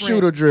active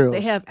shooter drills.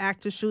 They have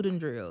active shooting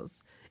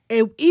drills.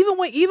 And even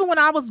when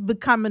I was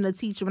becoming a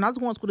teacher, when I was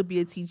going to school to be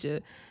a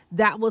teacher,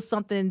 that was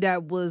something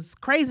that was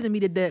crazy to me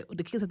that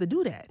the kids had to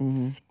do that.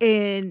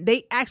 And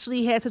they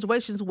actually had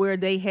situations where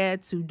they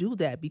had to do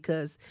that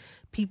because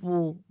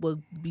people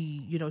would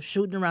be,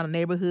 shooting around the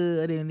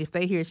neighborhood, and if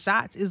they hear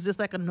shots, it's just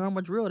like a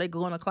normal drill. They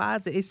go in a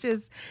closet. It's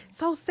just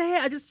so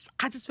sad.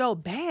 I just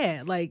felt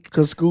bad,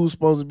 because school's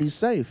supposed to be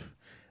safe.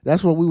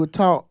 That's what we were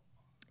taught.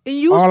 And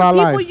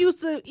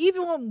used to,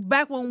 even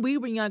back when we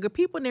were younger,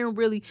 people didn't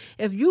really,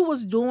 if you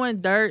was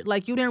doing dirt,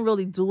 you didn't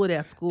really do it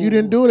at school. You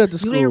didn't do it at the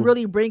school. You didn't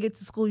really bring it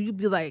to school. You'd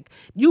be like,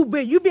 you'd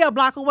be a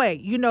block away,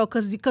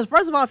 because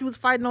first of all, if you was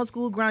fighting on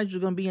school grounds,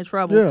 you're going to be in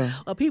trouble. Yeah.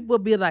 People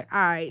would be like, all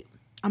right,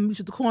 I'm used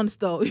to the corner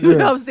store. You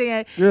know what I'm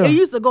saying? Yeah. It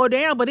used to go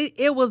down, but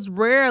it was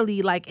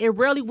rarely, it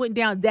rarely went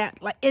down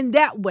in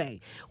that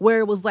way, where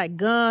it was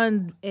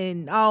gun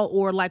and all,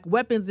 or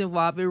weapons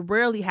involved. It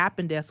rarely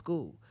happened at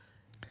school.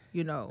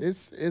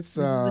 It's just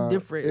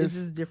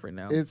different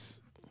now.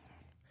 It's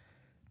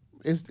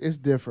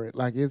different.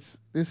 It's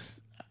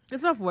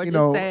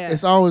unfortunate. It's sad.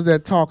 It's always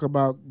that talk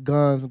about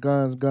guns,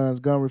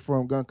 gun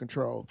reform, gun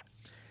control,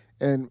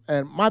 and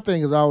my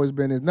thing has always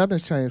been is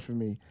nothing's changed for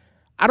me.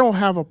 I don't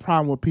have a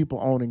problem with people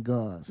owning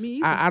guns.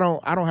 Me either.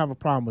 I don't have a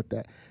problem with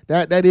that.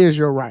 That is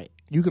your right.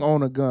 You can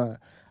own a gun.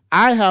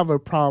 I have a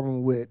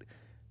problem with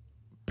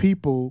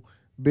people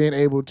being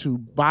able to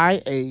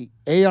buy a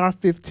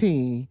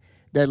AR-15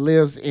 that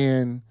lives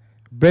in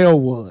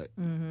Bellwood,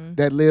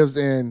 that lives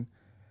in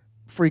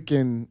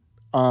freaking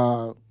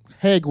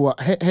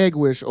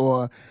Hegwish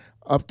or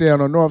up there on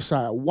the north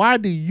side. Why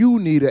do you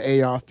need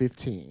an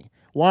AR-15?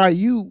 Why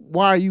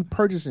are you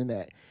purchasing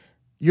that?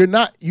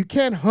 You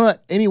can't hunt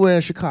anywhere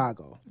in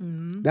Chicago.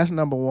 That's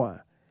number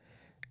one.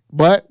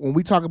 But when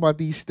we talk about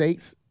these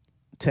states,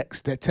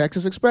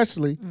 Texas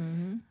especially,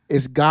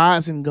 it's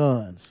gods and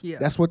guns. Yeah.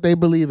 That's what they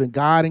believe in,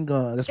 God and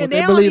guns. That's what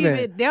they believe in.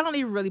 They don't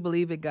even really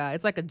believe in God.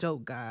 It's like a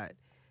joke God.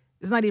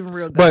 It's not even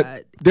real God.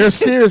 But they're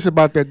serious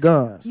about their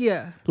guns.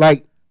 Yeah.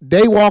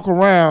 They walk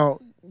around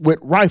with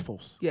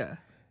rifles. Yeah.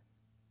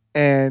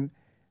 And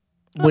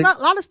a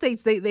lot of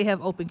states, they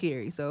have open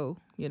carry. So,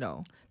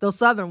 those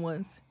southern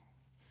ones.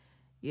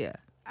 Yeah.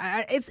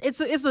 It's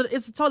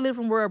a totally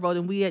different world, bro.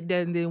 Than we had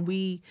than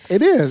we.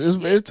 It is.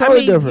 It's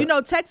totally different. You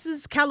know,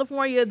 Texas,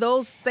 California,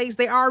 those states,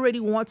 they already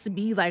want to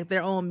be like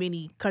their own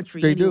mini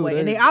country They anyway, do.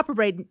 and they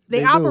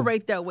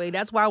operate that way.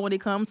 That's why when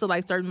it comes to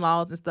like certain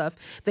laws and stuff,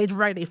 they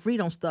drag their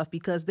freedom stuff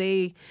because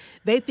they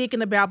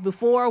thinking about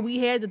before we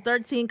had the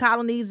 13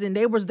 colonies and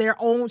they was their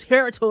own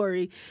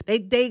territory.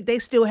 They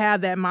still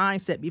have that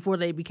mindset before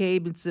they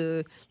became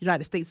into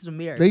United States of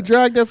America. They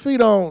drag their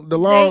feet on the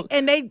law,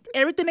 and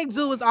everything they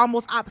do is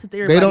almost opposite to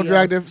everybody They don't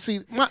drag else.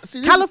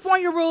 their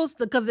California rules,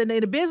 because in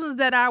the business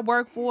that I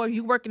work for,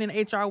 you working in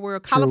the HR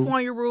world,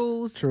 California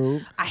rules.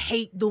 True. I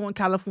hate doing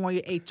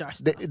California HR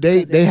stuff.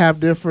 They have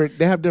different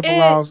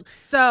laws.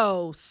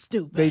 So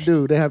stupid. They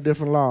do. They have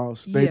different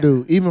laws. They Yeah.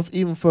 do.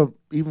 Even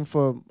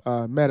for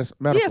medicine,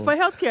 medical. Yeah, for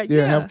healthcare. Yeah,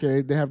 Yeah,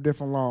 healthcare. They have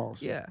different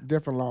laws. Yeah.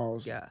 Different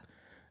laws. Yeah.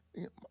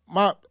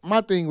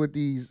 My thing with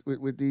these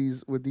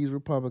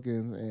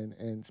Republicans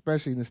and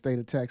especially in the state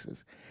of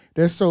Texas,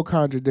 they're so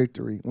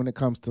contradictory when it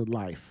comes to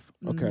life.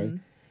 Okay. Mm-hmm.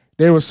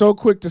 They were so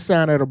quick to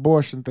sign that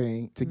abortion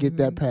thing to get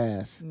that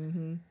passed.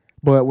 Mm-hmm.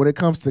 But when it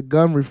comes to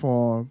gun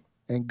reform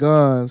and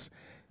guns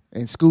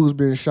and schools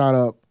being shot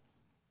up,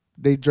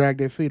 they drag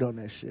their feet on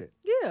that shit.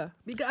 Yeah,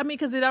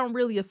 because it don't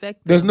really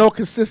affect them. There's no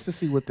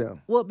consistency with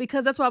them. Well,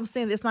 because that's what I'm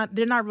saying.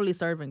 They're not really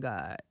serving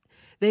God.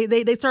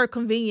 They serve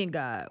convenient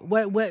God.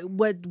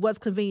 What's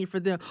convenient for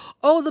them?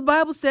 Oh, the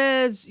Bible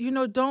says,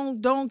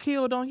 don't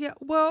kill, don't kill.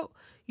 Well,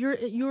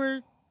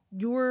 you're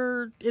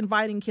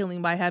inviting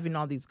killing by having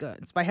all these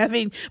guns, by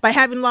having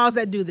laws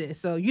that do this.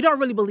 So you don't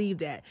really believe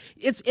that.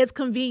 It's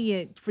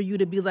convenient for you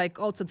to be like,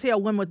 to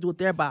tell women what to do with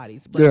their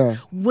bodies. But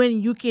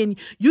when you can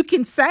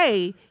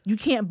say you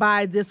can't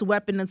buy this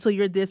weapon until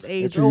you're this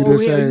age, or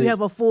you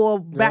have a full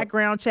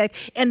background check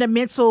and the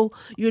mental,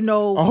 a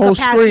whole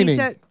capacity screening.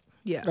 check.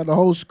 Yeah, the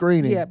whole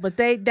screening. Yeah, but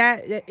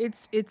that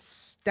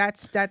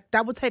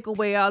would take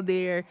away all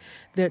their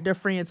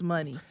friends'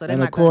 money. So they're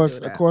not gonna do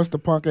that. Of course, the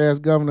punk ass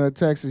governor of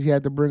Texas, he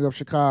had to bring up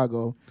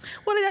Chicago.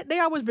 Well, they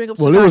always bring up.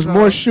 Well, Chicago. there was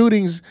more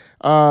shootings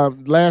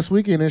last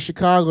weekend in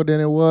Chicago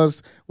than it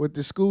was with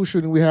the school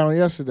shooting we had on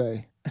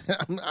yesterday.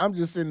 I'm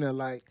just sitting there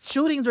like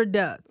shootings or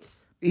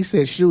deaths. He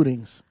said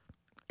shootings.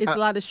 It's a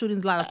lot of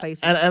shootings, a lot of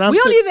places. And we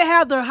don't even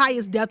have the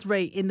highest death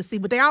rate in the city,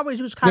 but they always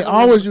use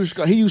Chicago.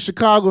 He used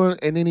Chicago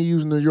and then he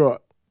used New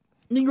York.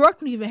 New York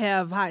don't even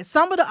have high.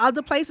 Some of the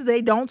other places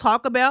they don't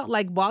talk about,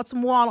 like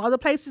Baltimore and other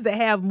places that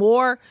have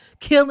more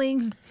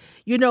killings,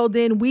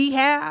 than we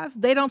have,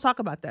 they don't talk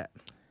about that.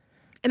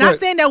 And I'm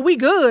saying that we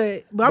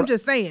good, but I'm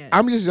just saying.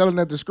 I'm just yelling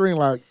at the screen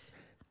like,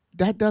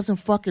 that doesn't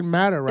fucking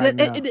matter right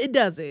now. It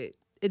doesn't.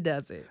 It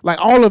doesn't. Like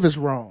all of it's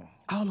wrong.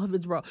 All of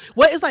it's wrong.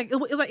 Well, it's like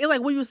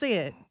what you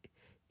saying.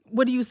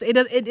 What do you say?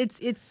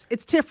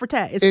 It's tit for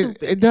tat. It's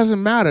stupid. It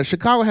doesn't matter.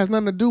 Chicago has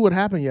nothing to do with what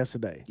happened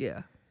yesterday.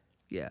 Yeah.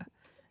 Yeah.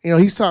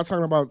 He's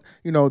talking about,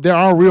 there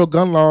are real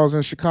gun laws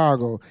in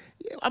Chicago.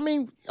 I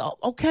mean,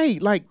 okay,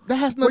 like that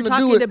has nothing to do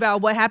with. We're talking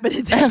about what happened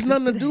in Texas. That has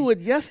nothing today. to do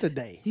with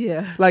yesterday.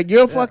 Yeah. Like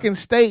your fucking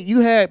state, you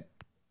had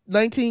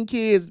 19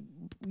 kids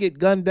get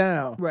gunned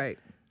down. Right.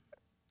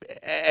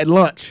 At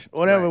lunch,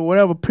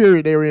 whatever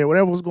period they were in,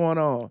 whatever was going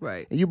on.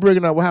 Right. And you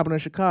bringing up what happened in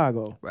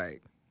Chicago.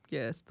 Right.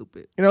 Yeah, it's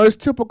stupid. It's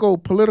typical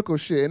political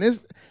shit,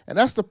 and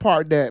that's the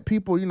part that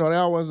people, they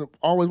always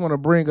want to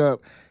bring up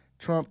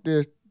Trump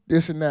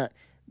this and that.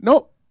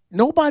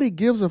 Nobody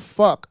gives a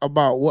fuck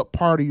about what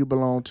party you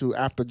belong to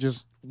after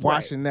just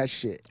watching that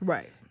shit.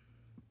 Right.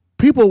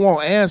 People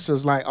want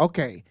answers like,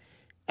 okay,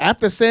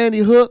 after Sandy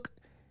Hook,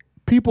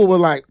 people were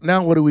like,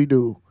 now what do we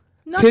do?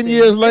 Nothing. 10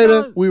 years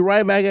later, we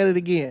right back at it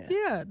again.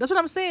 Yeah, that's what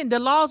I'm saying. The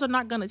laws are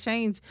not going to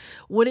change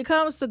when it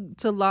comes to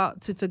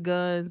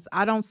guns.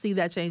 I don't see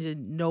that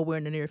changing nowhere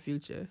in the near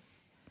future.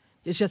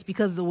 It's just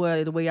because of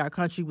the way our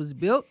country was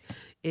built,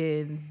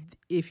 and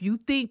if you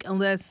think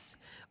unless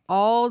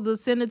all the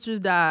senators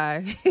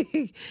die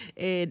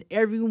and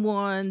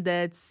everyone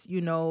that's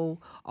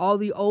all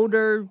the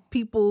older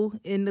people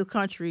in the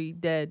country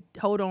that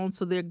hold on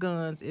to their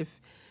guns,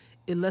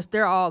 unless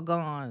they're all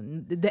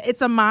gone,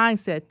 it's a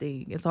mindset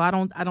thing, and so I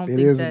don't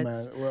think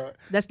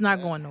that's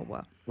not going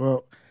nowhere.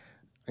 Well,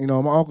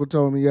 my uncle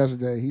told me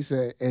yesterday. He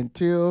said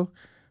until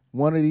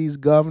one of these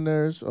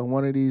governors or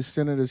one of these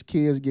senators'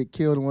 kids get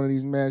killed in one of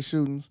these mass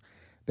shootings,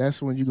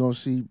 that's when you're gonna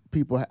see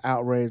people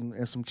outraged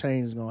and some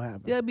change is gonna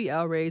happen. They'll be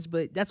outraged,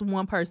 but that's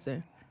one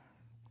person.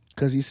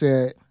 Because he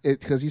said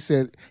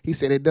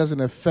it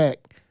doesn't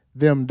affect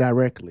them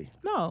directly.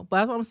 No, but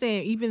that's what I'm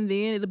saying. Even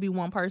then, it'll be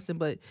one person,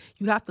 but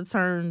you have to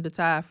turn the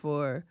tide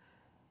for,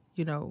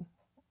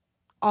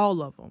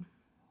 all of them.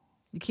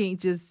 You can't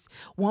just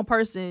one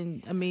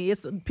person. I mean,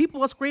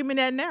 people are screaming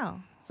that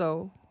now.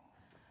 So,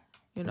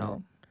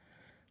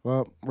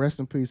 Well, rest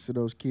in peace to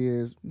those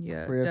kids.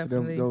 Yeah, prayers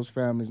definitely. to those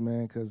families,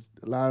 man, because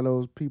a lot of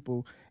those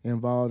people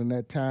involved in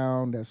that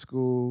town, that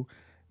school,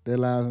 their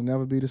lives will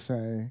never be the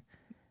same.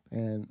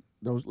 And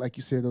those, like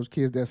you said, those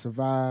kids that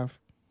survive,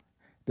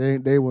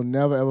 they will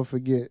never ever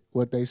forget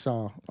what they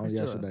saw on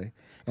yesterday.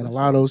 And a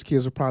lot of those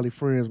kids are probably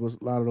friends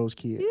with a lot of those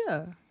kids.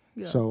 Yeah.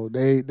 So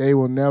they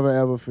will never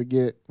ever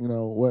forget,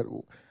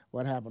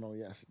 what happened on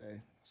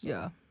yesterday. So,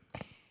 Yeah.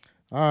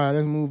 all right,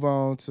 let's move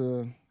on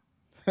to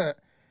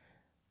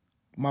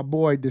my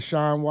boy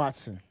Desean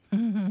Watson.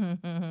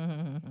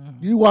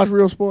 You watch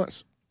Real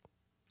Sports?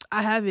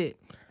 I haven't.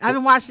 I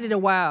haven't watched it in a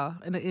while.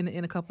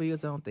 In a couple of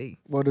years, I don't think.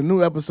 Well, the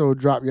new episode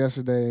dropped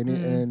yesterday,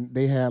 and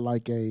they had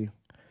like a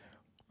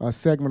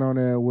segment on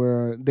there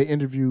where they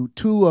interviewed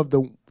 2 of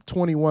the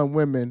 21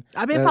 women.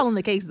 I've been following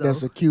the case though.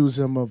 That's accused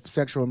him of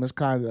sexual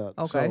misconduct.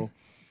 Okay. So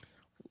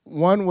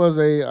one was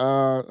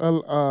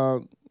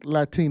a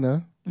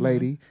Latina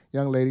lady,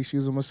 young lady. She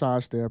was a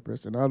massage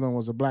therapist, and the other one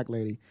was a black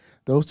lady.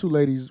 Those 2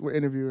 ladies were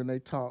interviewed and they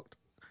talked.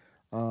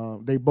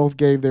 They both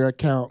gave their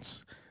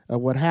accounts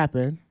of what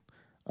happened,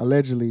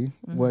 allegedly,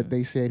 what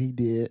they said he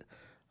did.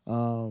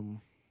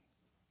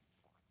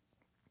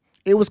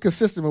 It was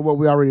consistent with what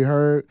we already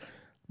heard,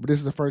 but this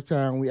is the first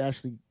time we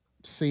actually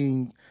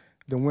seen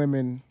the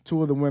women,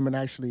 2 of the women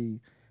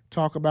actually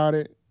talk about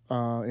it in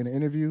an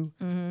interview.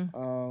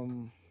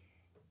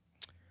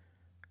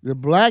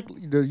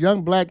 The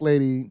young black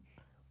lady,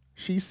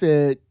 she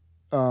said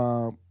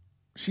Desean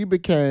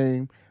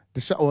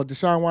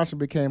Watson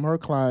became her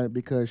client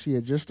because she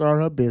had just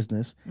started her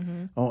business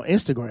on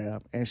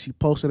Instagram, and she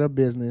posted her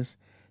business,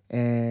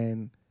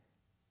 and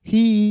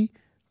he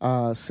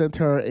sent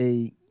her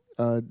a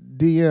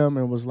DM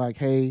and was like,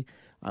 "Hey,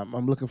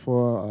 I'm looking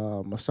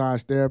for a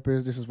massage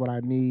therapist. This is what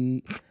I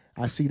need.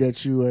 I see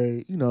that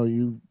your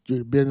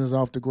business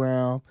off the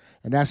ground,"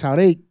 and that's how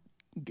they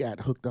got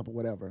hooked up or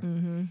whatever.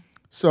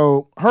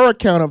 So her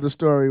account of the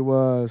story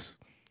was,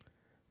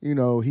 he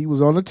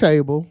was on the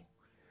table.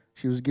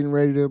 She was getting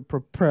ready to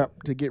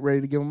prep to get ready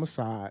to give him a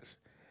massage.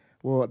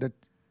 Well,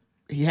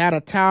 he had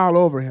a towel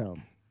over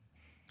him.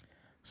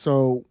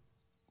 So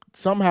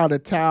somehow the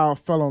towel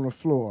fell on the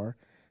floor.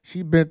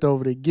 She bent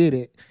over to get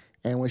it.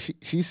 And when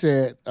she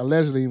said,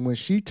 allegedly, when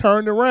she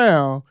turned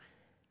around,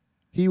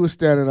 he was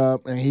standing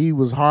up and he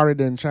was harder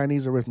than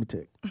Chinese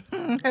arithmetic.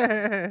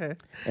 And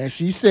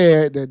she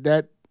said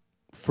that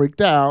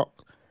freaked out,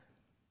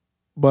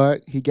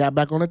 but he got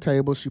back on the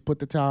table. She put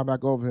the towel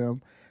back over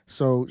him.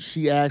 So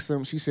she asked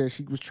him, she said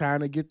she was trying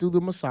to get through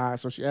the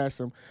massage. So she asked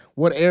him,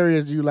 "What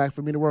areas do you like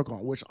for me to work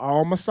on?" Which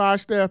all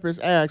massage therapists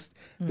asked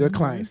their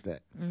clients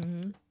that.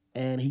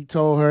 And he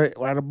told her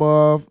right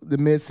above the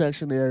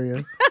midsection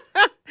area.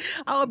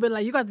 I would have been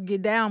like, "You got to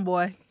get down,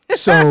 boy."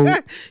 So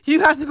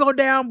you have to go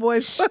down, boy.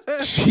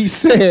 She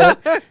said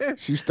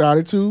she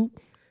started to,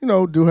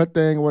 do her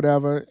thing or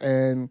whatever.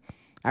 And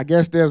I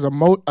guess there's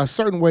a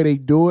certain way they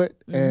do it.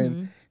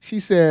 And she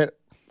said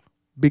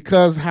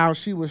because how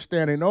she was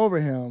standing over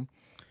him,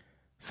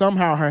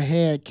 somehow her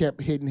hand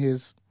kept hitting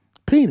his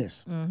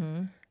penis.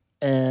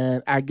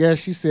 And I guess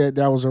she said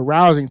that was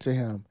arousing to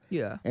him.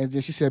 Yeah. And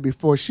then she said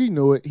before she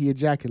knew it, he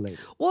ejaculated.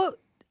 Well,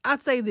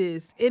 I'd say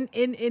this. In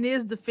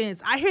his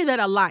defense, I hear that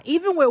a lot,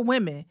 even with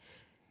women,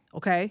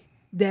 okay?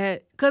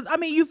 Because, I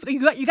mean,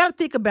 you got to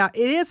think about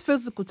it is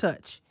physical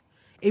touch.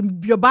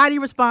 Your body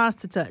responds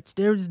to touch.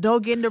 There's no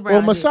getting around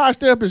Well, massage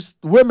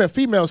therapists,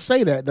 females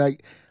say that.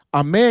 Like,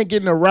 a man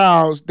getting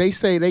aroused, they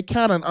say they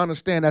kind of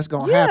understand that's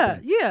going to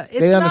happen. Yeah,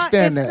 they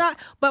understand that.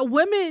 But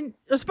women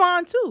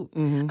respond too.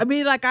 I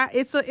mean, like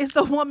it's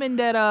a woman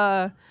that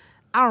I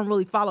don't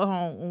really follow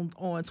her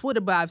on Twitter,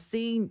 but I've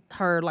seen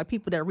her, like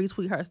people that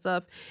retweet her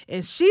stuff,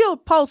 and she'll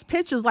post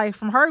pictures like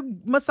from her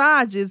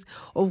massages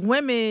of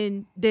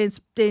women then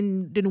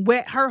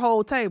wet her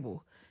whole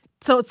table.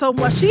 So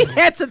much she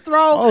had to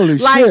throw. Holy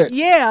like shit.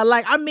 Yeah,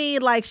 like I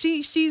mean, like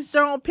she's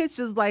showing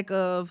pictures like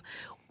of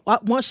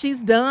once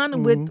she's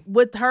done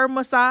with her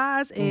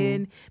massage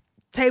and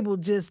table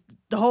just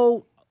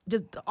all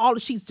the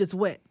sheets just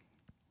wet.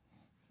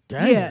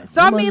 Damn. Yeah.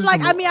 So I know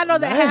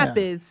that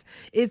happens.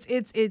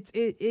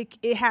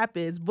 It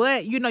happens,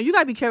 but you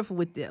gotta be careful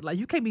with that. Like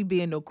you can't be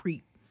being no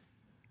creep.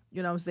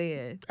 You know what I'm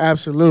saying?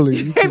 Absolutely.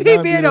 You can't be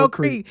being no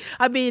creep.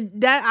 I mean,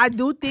 that I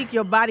do think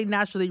your body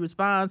naturally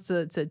responds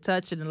to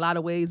touch in a lot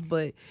of ways,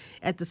 but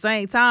at the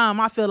same time,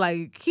 I feel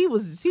like he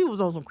was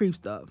on some creep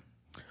stuff.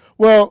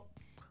 Well,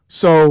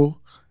 so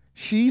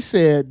she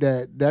said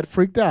that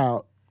freaked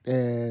out,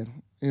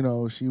 and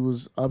she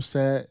was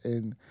upset,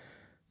 and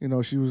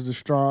she was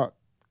distraught.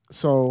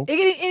 So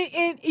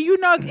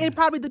it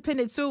probably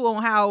depended too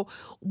on how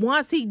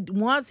once he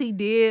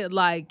did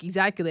like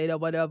ejaculate or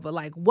whatever.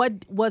 Like,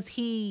 what was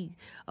he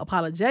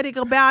apologetic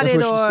about that's it?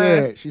 What or she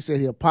said. She said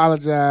he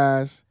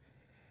apologized,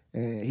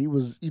 and he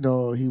was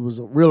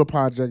a real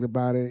apologetic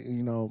about it.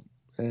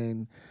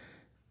 And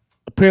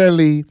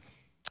apparently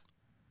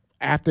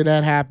after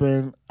that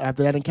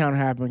encounter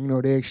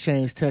happened, they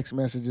exchanged text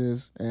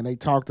messages and they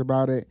talked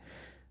about it.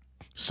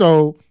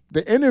 So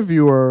the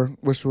interviewer,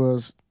 which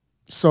was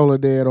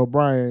Soledad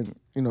O'Brien,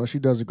 she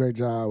does a great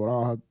job with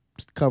all her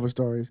cover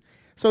stories.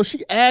 So she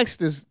asked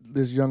this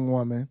young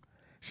woman,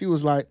 she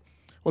was like,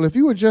 "Well, if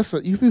you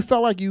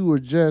felt like you were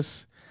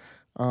just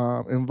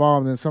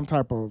involved in some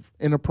type of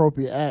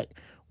inappropriate act,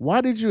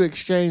 why did you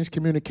exchange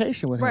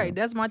communication with him?" Right,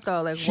 that's my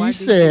thought. Like, she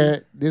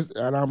said this,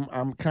 and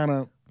I'm kind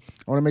of,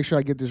 I want to make sure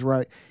I get this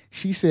right.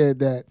 She said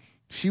that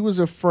she was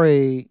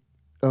afraid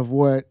of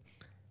what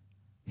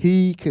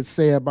he could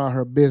say about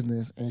her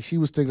business, and she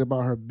was thinking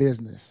about her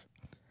business.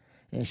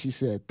 And she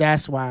said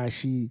that's why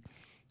she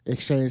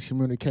exchanged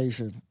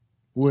communication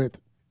with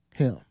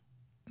him.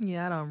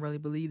 Yeah, I don't really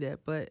believe that,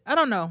 but I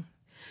don't know.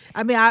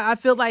 I mean, I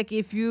feel like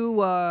if you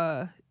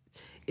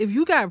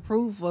got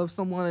proof of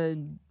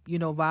someone,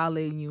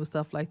 violating you and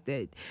stuff like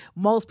that,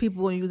 most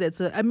people will use that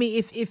to. I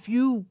mean, if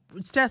you,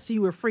 especially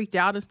you were freaked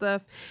out and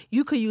stuff,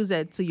 you could use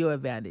that to your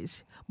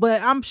advantage.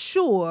 But I'm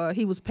sure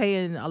he was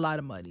paying a lot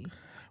of money.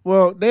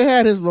 Well, they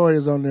had his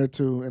lawyers on there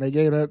too, and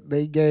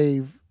they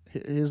gave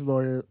his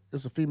lawyer,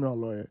 it's a female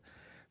lawyer,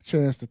 a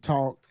chance to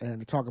talk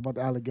about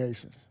the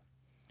allegations.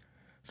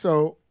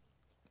 So,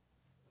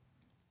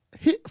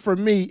 here's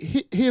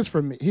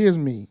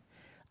me.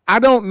 I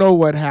don't know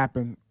what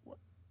happened,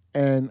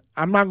 and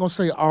I'm not gonna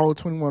say all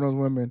 21 of those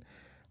women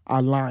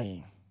are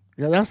lying.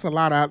 Yeah, that's a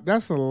lot of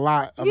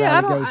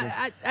allegations.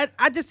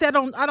 I just said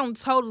I don't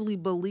totally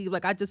believe.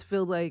 Like, I just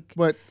feel like.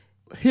 But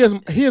here's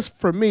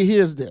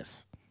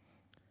this.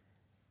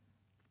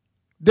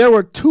 There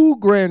were 2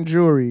 grand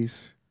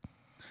juries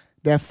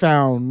that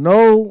found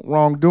no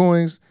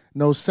wrongdoings,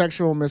 no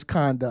sexual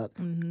misconduct,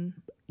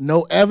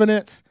 no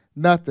evidence,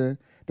 nothing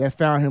that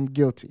found him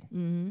guilty.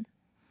 Mm-hmm.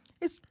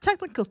 It's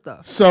technical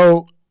stuff.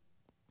 So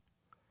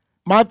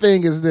my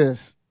thing is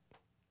this.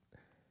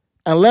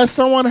 Unless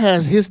someone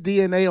has his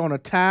DNA on a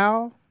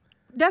towel.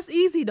 That's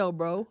easy though,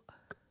 bro.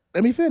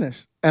 Let me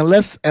finish.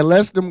 Unless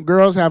them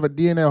girls have a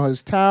DNA on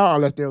his towel,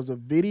 unless there was a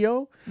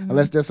video,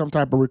 unless there's some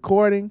type of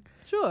recording.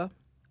 Sure.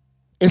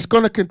 It's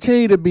going to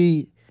continue to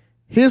be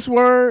his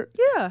word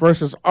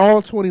versus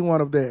all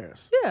 21 of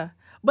theirs. Yeah.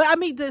 But I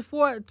mean,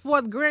 for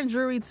the grand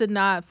jury to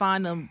not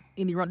find him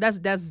any wrong,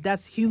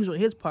 that's huge on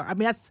his part. I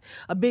mean, that's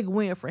a big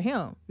win for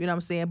him. You know what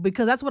I'm saying?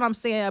 Because that's what I'm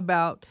saying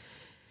about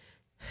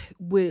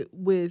with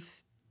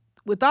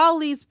all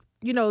these,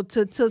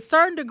 to a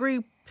certain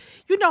degree,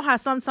 how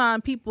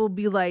sometimes people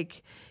be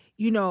like,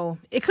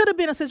 it could have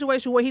been a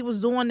situation where he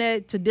was doing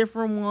that to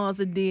different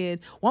ones, and then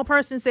one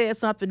person said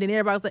something, then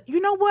everybody was like, you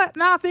know what?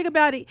 Now I think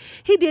about it,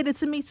 he did it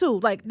to me too.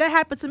 Like, that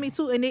happened to me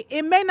too, and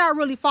it may not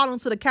really fall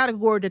into the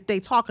category that they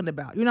talking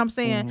about. You know what I'm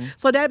saying? Mm-hmm.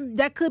 So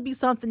that could be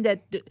something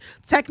that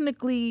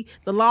technically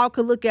the law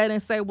could look at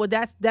and say, well,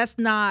 that's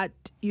not,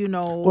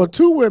 Well,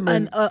 two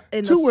women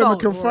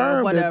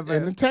confirmed whatever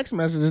in the text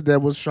messages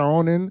that was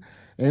shown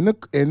in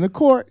the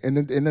court in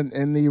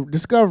the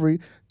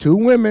discovery. 2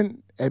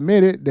 women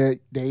admitted that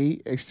they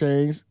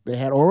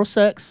had oral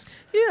sex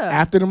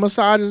after the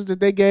massages that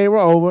they gave her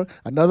over.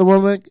 Another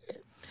woman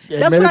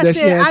admitted that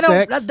she had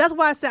sex. That's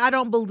why I said I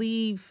don't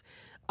believe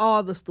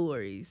all the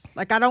stories.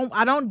 Like, I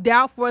don't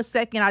doubt for a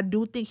second. I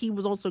do think he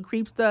was on some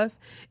creep stuff,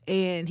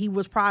 and he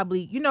was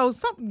probably,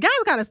 some guys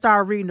got to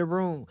start reading the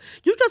room.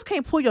 You just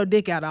can't pull your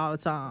dick out all the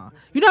time.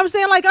 You know what I'm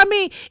saying? Like, I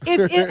mean, if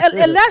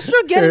unless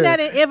you're getting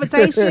that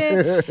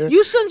invitation,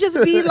 you shouldn't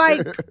just be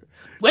like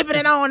whipping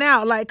it on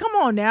out. Like, come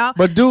on now.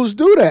 But dudes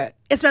do that.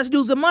 Especially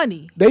dudes with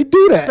money. They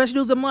do that. Especially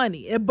dudes with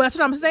money. But that's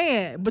what I'm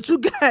saying. But you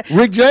got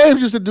Rick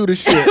James used to do the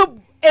shit.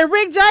 And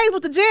Rick James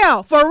went to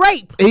jail for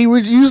rape. He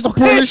used to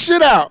pull his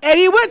shit out. And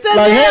he went to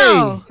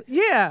jail. Hey,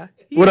 yeah.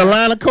 With a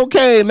line of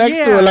cocaine next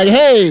to it. Like,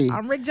 hey.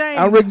 I'm Rick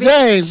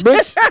James.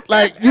 Bitch.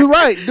 Like, you're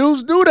right.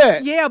 Dudes do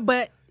that. Yeah,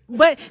 but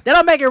that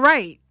don't make it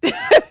right.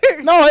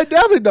 No, it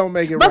definitely don't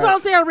make it right. That's what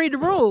I'm saying. Read the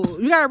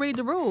rule. You gotta read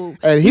the rule.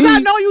 And you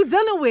gotta know who you're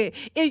dealing with.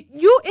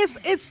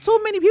 It's too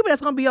many people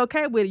that's gonna be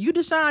okay with it. You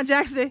Desean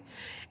Jackson,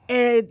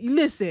 and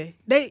listen,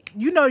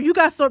 you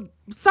got some.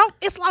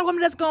 It's a lot of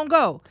women that's gonna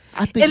go.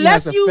 I think he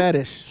has a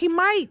fetish. He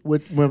might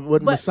with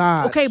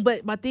massage. Okay,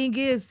 but my thing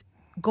is,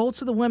 go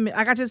to the women.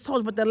 Like I just told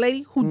you about that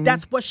lady who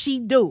that's what she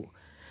do.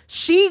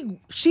 She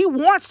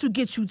wants to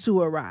get you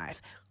to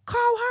arrive.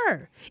 Call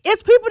her.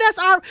 It's people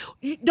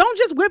don't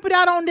just whip it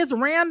out on this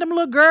random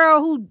little girl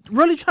who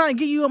really trying to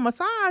give you a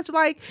massage.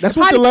 Like, that's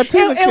what the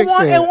Latina chick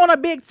said. And want a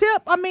big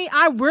tip. I mean,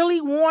 I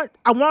want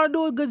to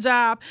do a good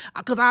job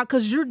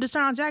because you're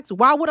Desean Jackson.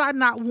 Why would I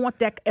not want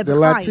that as a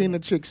client? The Latina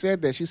chick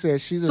said that. She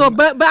said she's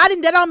but I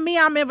didn't. That don't mean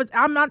I'm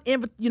not.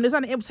 It's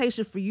not an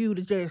invitation for you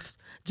to just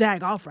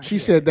jag off right. She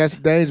said that's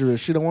dangerous.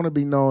 She don't want to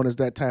be known as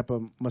that type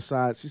of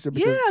massage. She said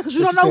because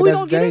you don't know who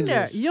don't get in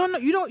there.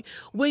 You don't.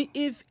 When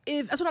if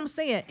that's what I'm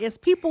saying. It's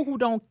people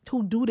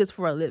who do this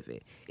for a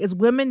living. It's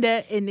women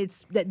that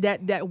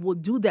will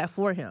do that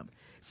for him.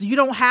 So you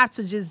don't have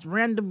to just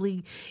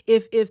randomly.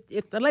 If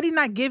the lady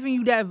not giving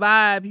you that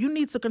vibe, you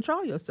need to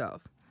control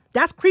yourself.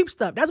 That's creep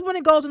stuff. That's when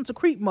it goes into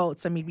creep mode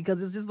to me,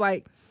 because it's just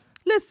like,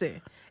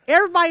 listen.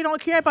 Everybody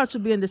don't care about you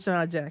being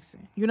Desean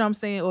Jackson. You know what I'm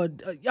saying? Or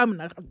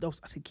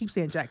I keep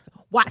saying Jackson.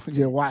 Watson.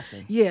 Yeah,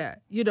 Watson. Yeah,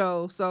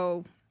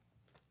 so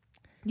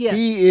yeah.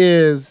 He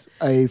is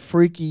a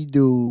freaky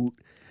dude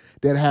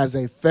that has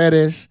a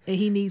fetish. And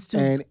he needs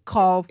to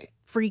call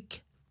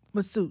freak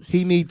masseuse.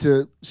 He needs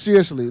to,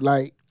 seriously,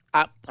 like,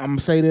 I'm going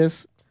to say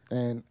this,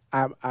 and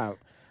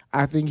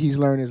I think he's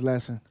learned his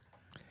lesson.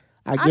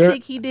 I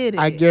think he did it.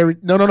 I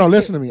guarantee. No,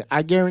 listen to me.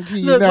 I guarantee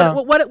you. Look,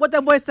 now. What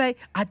that boy say?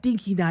 I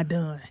think he not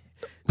done.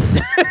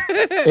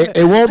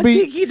 It won't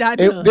be. He not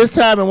done. This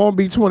time it won't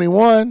be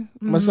 21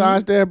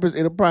 massage therapists.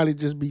 It'll probably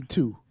just be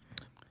 2.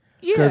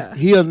 Yeah,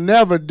 he'll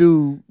never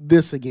do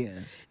this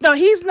again. No,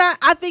 he's not.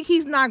 I think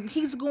he's not.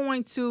 He's just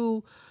going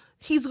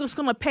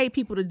to pay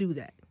people to do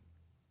that.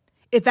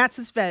 If that's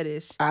his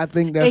fetish, I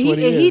think that's what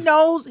he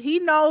is. He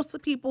knows the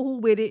people who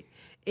with it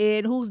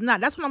and who's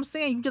not. That's what I'm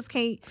saying. You just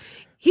can't.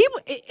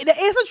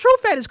 It's a true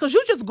fetish because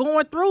you're just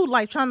going through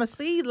like trying to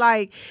see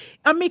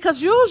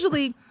because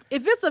usually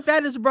if it's a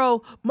fetish,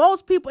 bro,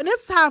 most people, and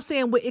this is how I'm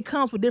saying it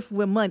comes with different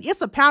with money. It's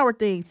a power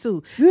thing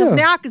too. Because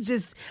now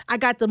I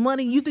got the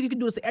money. You think you can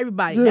do this to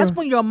everybody. Yeah. That's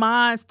when your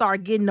mind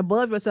start getting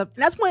above yourself.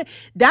 And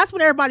that's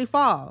when everybody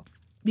fall.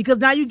 Because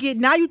now you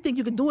think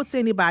you can do it to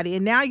anybody,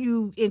 and now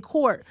you in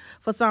court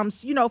for some,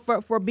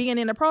 for being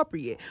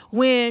inappropriate.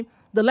 When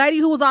the lady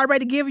who was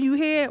already giving you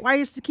head, why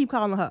you just keep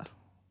calling her?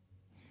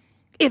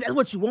 If that's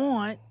what you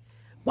want,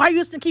 why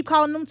you just keep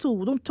calling them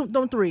 2,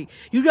 them 3?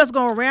 You just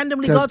gonna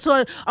randomly go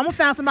to I'm gonna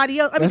find somebody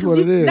else. That's what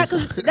it is.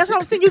 That's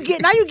what I'm saying. You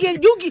getting that's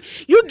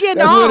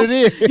off. What it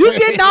is. You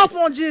getting off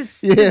on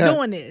just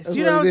doing this.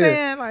 You know what I'm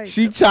saying? Like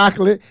she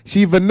chocolate,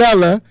 she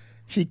vanilla,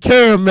 she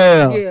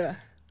caramel. Yeah.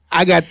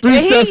 I got 3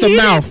 cents a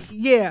mouth.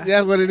 Yeah,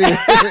 that's what it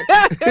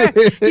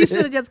is. He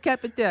should have just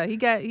kept it there. He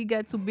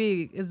got too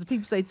big, as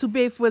people say, too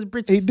big for his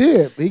britches. He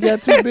did. He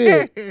got too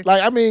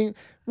big.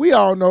 We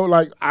all know.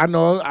 Like I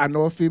know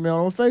a female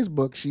on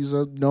Facebook. She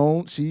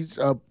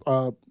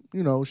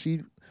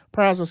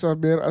prides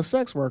herself being a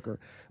sex worker,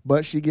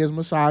 but she gives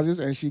massages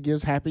and she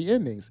gives happy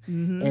endings,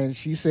 and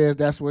she says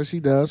that's what she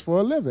does for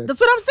a living. That's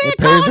what I'm saying. It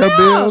pays her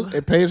bills.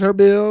 It pays her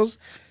bills.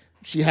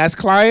 She has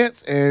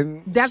clients,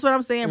 and that's what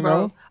I'm saying,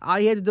 bro. All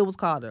he had to do was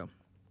call them.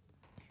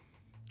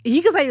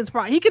 He could say it's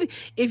problem. He could,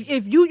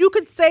 if you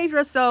could save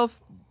yourself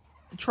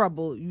the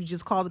trouble. You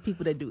just call the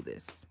people that do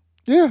this.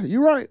 Yeah,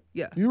 you're right.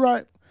 Yeah, you're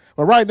right.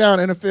 But right now,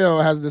 the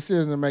NFL has a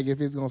decision to make if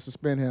he's going to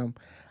suspend him.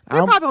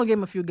 They're probably going to give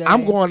him a few games.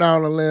 I'm going out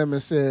on a limb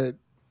and said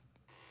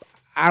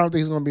I don't think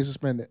he's going to be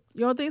suspended.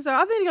 You don't think so? I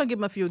think they're going to give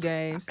him a few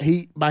games.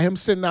 By him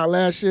sitting out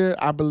last year,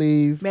 I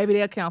believe. Maybe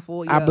they'll count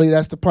for it. I believe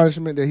that's the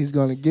punishment that he's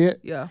going to get.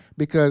 Yeah.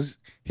 Because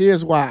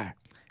here's why.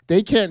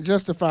 They can't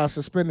justify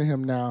suspending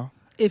him now.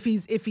 If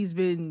he's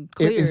been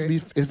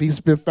cleared. If he's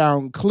been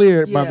found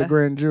cleared by the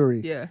grand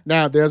jury. Yeah.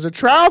 Now, there's a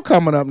trial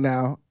coming up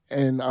now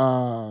in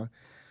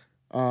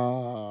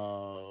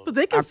but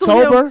they can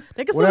October. Sue him.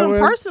 They can sue him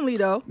personally,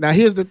 though. Now,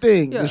 here's the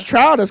thing. Yeah. This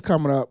trial that's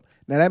coming up,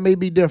 now that may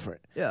be different.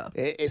 Yeah.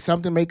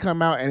 Something may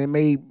come out and it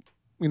may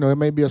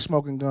be a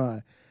smoking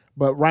gun.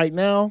 But right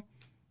now,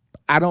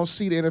 I don't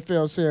see the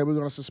NFL saying we're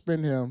going to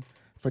suspend him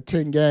for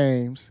 10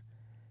 games.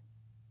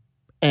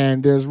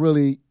 And there's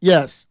really,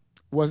 yes,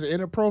 was it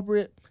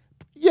inappropriate?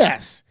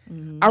 Yes.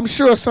 Mm-hmm. I'm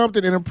sure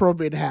something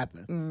inappropriate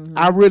happened. Mm-hmm.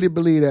 I really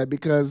believe that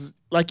because,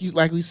 like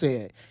we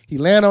said, he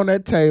landed on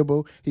that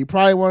table. He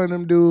probably one of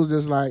them dudes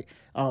that's like,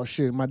 oh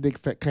shit, my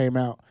dick came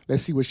out.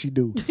 Let's see what she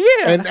do. Yeah.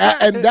 Seriously,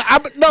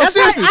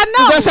 I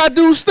know. That's how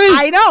dudes think.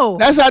 I know.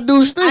 That's how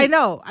dudes think. I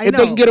know. If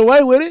they can get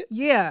away with it.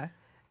 Yeah.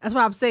 That's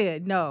what I'm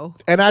saying. No.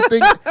 And I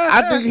think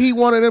he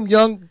one of them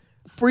young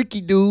freaky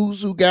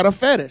dudes who got a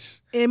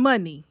fetish and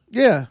money.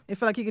 Yeah. It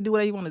feel like he can do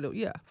whatever he want to do.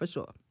 Yeah, for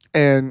sure.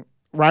 And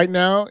right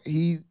now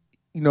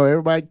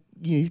everybody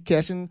he's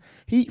catching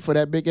heat for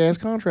that big ass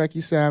contract he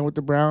signed with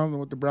the Browns and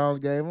what the Browns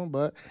gave him.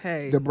 But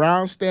the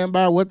Browns stand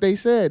by what they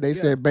said. They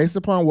said based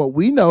upon what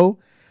we know,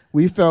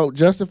 we felt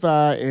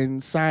justified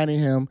in signing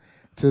him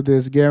to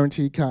this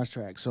guaranteed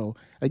contract. So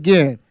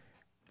again,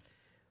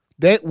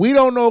 we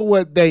don't know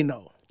what they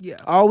know. Yeah.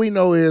 All we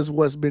know is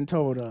what's been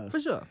told us. For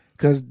sure.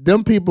 Because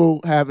them people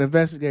have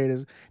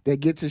investigators that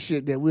get to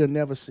shit that we'll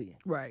never see.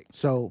 Right.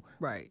 So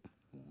right.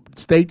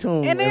 Stay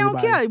tuned. And they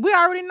everybody. don't care. We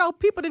already know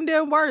people done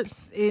done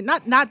worse. And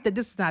not that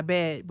this is not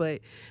bad, but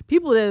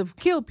people that have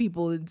killed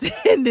people and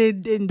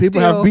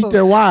people have beat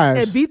their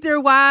wives. And beat their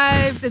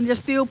wives and they're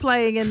still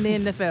playing in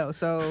the NFL.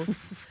 So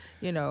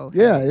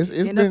yeah, it's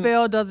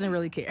NFL doesn't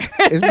really care.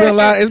 It's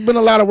been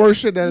a lot of worse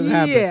shit that has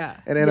happened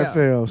in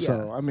NFL. Yeah.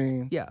 So I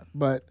mean,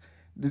 but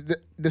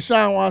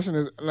Desean Watson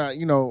is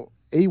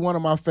he's one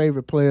of my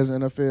favorite players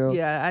in NFL.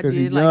 Yeah, because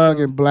he's young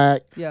and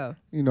black. Yeah,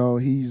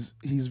 he's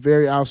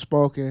very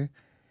outspoken.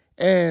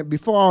 And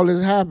before all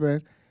this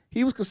happened,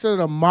 he was considered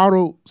a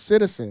model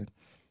citizen.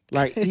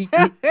 Like he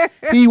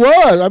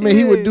was. I mean,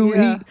 he would do.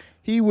 Yeah.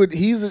 He would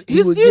give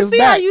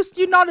back.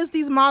 You notice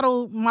these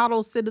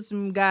model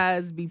citizen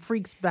guys be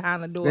freaks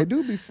behind the door. They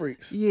do be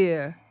freaks.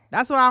 Yeah.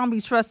 That's why I don't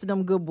be trusting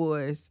them good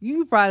boys.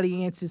 You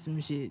probably into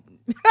some shit.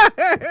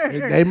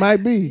 They might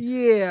be.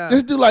 Yeah.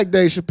 Just do like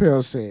Dave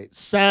Chappelle said.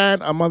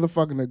 Sign a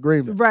motherfucking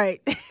agreement.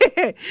 Right.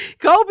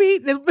 Kobe,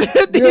 did you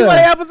want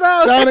the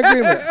episode?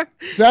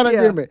 Sign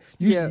agreement.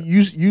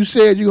 You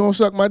said you gonna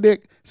suck my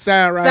dick?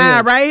 Sign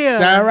right here.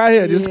 Sign right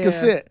here. This is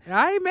consent.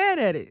 I ain't mad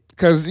at it.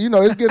 Because,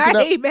 it's good to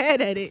I ain't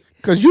mad at it.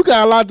 Because you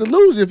got a lot to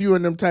lose if you're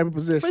in them type of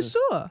positions. For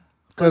sure.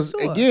 Because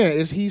again,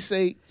 it's he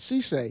say,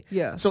 she say.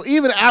 Yeah. So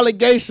even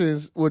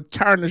allegations would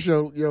tarnish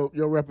your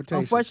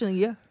reputation.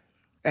 Unfortunately, yeah.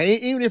 And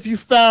even if you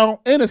found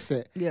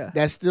innocent, Yeah.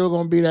 that's still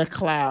gonna be that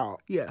cloud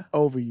Yeah.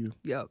 over you.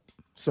 Yep.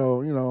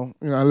 So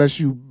unless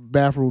you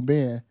bathroom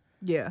Ben,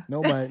 Yeah.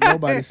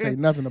 nobody say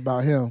nothing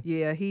about him.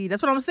 Yeah,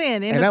 that's what I'm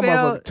saying. The And that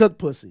NFL, motherfucker took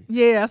pussy.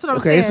 yeah, that's what I'm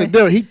Okay, saying. it's a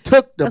difference. He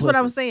took the That's pussy. what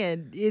I'm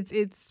saying.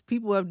 It's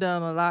people have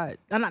done a lot.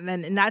 I'm not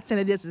saying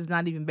that this is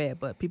not even bad,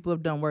 but people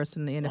have done worse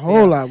in the NFL. A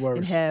whole lot worse.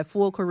 And had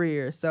full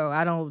careers. So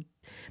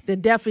they're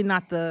definitely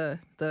not the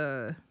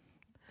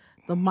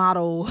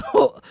model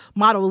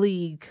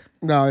league.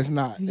 No, it's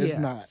not. It's Yeah,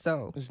 not.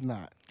 so it's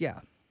not. yeah.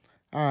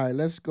 All right,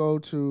 let's go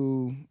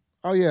to.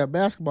 Oh yeah,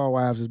 Basketball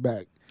Wives is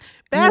back.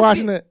 You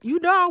watching it? You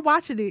know I'm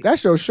watching it.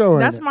 That's your show.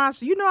 That's ain't it? my.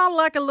 You know I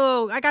like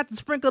I got to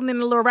sprinkle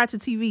in a little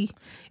ratchet TV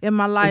in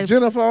my life. Is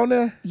Jennifer on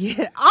there?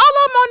 Yeah, all of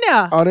them on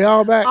there. Oh, they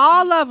all back.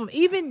 All of them.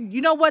 Even,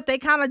 you know what they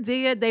kind of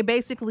did?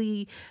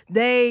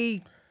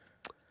 They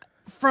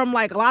from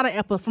like a lot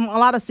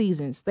of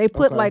seasons. They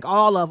put like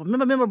all of them.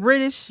 Remember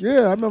British? Yeah,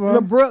 I remember.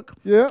 Remember Brooke?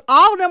 Yeah.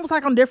 All of them was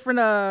like on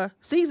different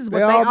seasons, but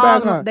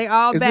they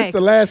all Is back. this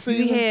the last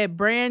season? We had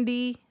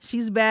Brandy.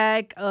 She's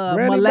back.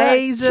 Brandy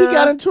Malaysia. back. She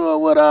got into it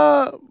with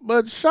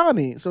but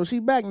Shawnee, so she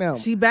back now.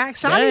 She back.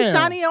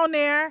 Shawnee on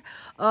there.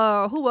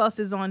 Who else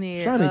is on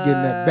there? Shawnee getting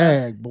that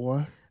bag,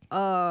 boy.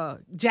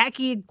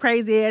 Jackie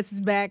crazy ass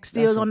is back.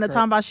 Still on the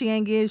talking about she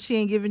ain't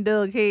giving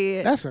Doug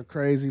head. That's a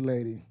crazy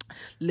lady.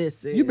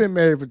 Listen, You've been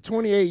married for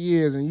 28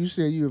 years, and you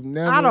said you have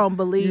never. I don't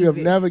believe you have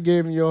it. never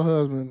given your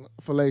husband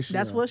fellatio.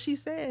 That's what she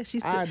said.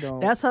 I don't.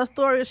 That's her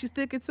story. She's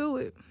sticking to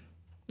it.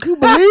 You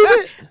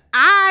believe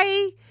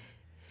it?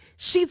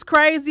 She's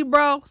crazy,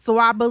 bro. So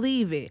I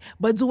believe it.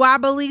 But do I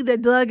believe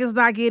that Doug is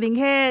not getting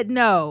head?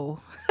 No.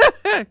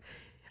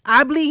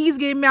 I believe he's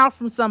getting mouth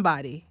from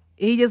somebody.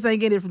 He just ain't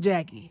getting it from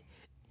Jackie.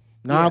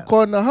 Now,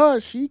 according to her,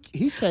 he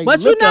can't But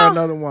look at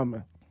another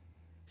woman.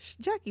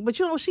 Jackie, but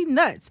she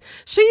nuts.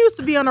 She used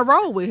to be on the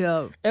road with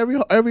him.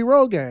 Every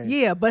road game.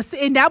 Yeah,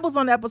 and that was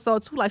on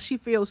episode 2. Like, she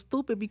feels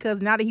stupid because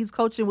now that he's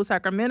coaching with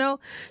Sacramento,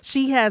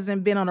 she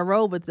hasn't been on the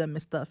road with them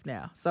and stuff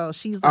now. So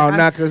she's like,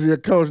 not because you're a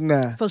coach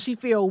now. So she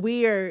feel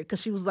weird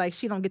because she was like,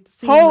 she don't get to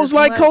see hoes him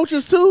like much.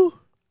 coaches too.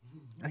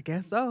 I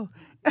guess so.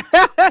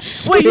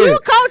 Well, you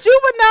coach, you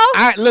would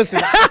know.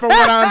 Listen, from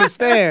what I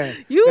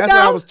understand, that's know. what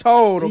I was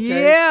told. Okay,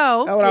 yeah,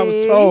 okay. That's what I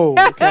was told.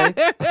 Okay,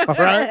 all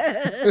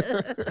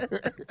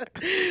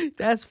right.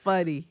 That's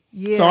funny.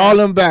 Yeah. So all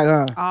them back,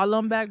 huh? All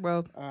them back,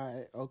 bro. All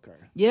right, okay.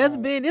 Yeah,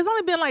 it's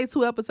only been like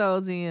 2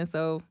 episodes in,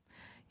 so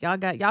y'all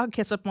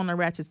catch up on the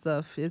ratchet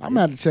stuff. I'm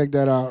gonna have to check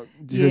that out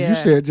because you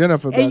said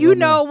Jennifer. And you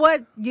know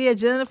what? Yeah,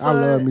 Jennifer. I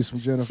love me some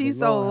Jennifer. She's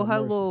so her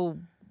little.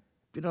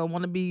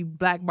 Want to be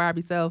Black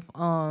Barbie self.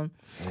 But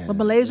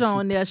Malaysia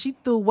on there, she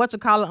threw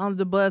under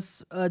the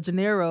bus,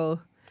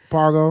 Gennaro.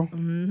 Pargo.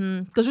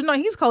 Mm-hmm. Because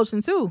he's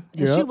coaching too,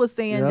 and she was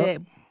saying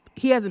that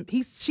he hasn't.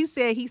 She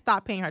said he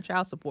stopped paying her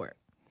child support.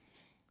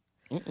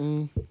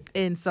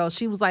 And so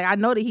she was like, I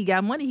know that he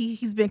got money.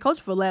 He's been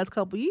coaching for the last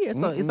couple of years,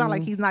 so it's not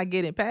like he's not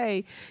getting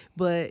paid.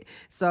 But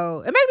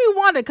so it made me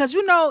wonder because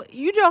you know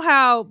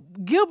how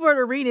Gilbert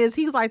Arenas,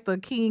 he's like the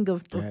king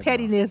of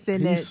pettiness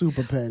and he's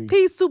super petty.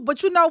 He's super.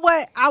 But you know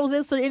what? I was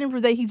listening to the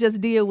interview that he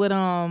just did with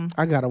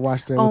I gotta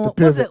watch that with the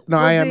pivot.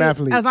 I Am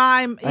Athlete.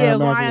 I Am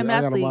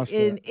Athlete,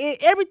 and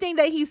everything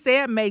that he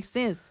said makes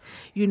sense.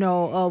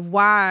 Of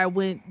why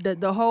when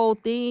the whole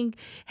thing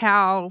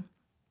how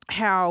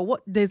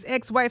what this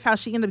ex-wife, how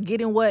she ended up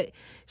getting what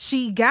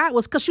she got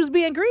was because she was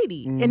being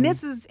greedy.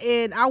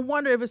 And I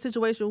wonder if a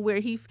situation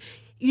where he,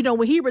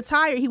 when he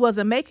retired, he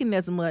wasn't making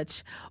as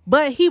much,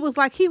 but he was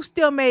like, he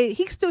still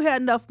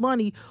had enough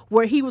money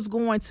where he was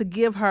going to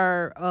give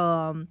her,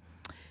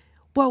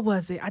 what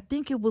was it? I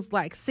think it was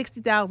like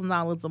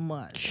 $60,000 a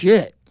month.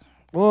 Shit.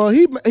 Well,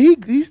 they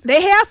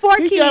had 4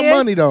 kids. He got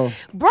money though.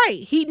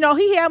 Right. He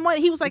had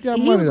money. He was like,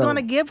 he was going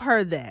to give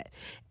her that.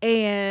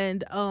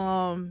 And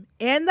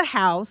the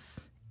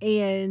house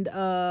and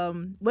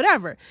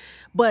whatever.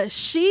 But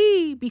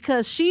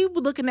because she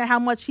was looking at how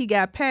much he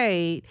got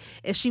paid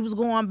and she was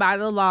going by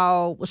the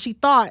law, well, she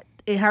thought,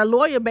 and her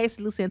lawyer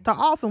basically sent her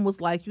off and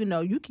was like,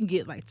 you can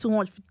get like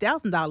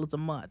 $250,000 a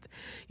month,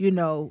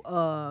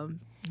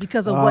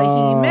 because of what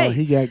he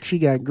made. She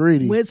got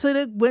greedy. Went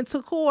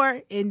to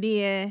court, and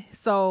then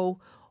so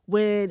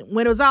when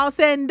it was all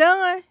said and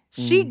done,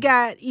 she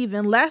got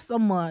even less a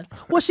month.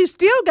 Well, she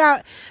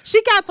got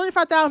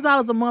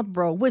 $25,000 a month,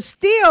 bro. Which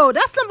still,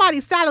 that's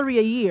somebody's salary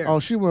a year. Oh,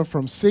 she went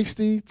from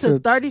 60 to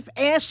 30,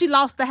 and she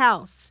lost the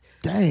house.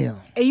 Damn.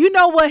 And you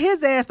know what?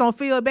 His ass don't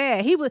feel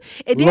bad. He was,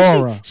 and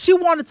then Laura. she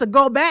wanted to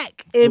go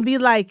back and be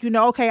like,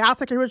 okay, I'll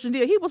take a richer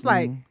deal. He was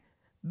like,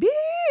 bitch.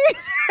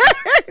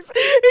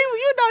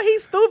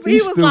 He's stupid. He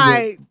was stupid.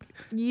 Like,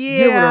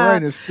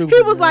 yeah. Stupid,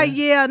 he was man. like,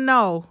 yeah,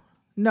 no.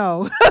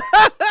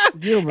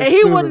 And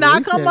he would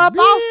not come up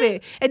off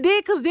it. And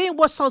then because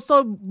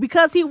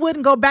he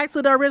wouldn't go back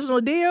to the original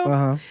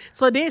deal,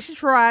 so then she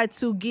tried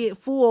to get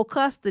full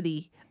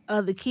custody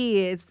other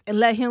kids and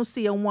let him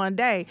see them one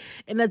day.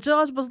 And the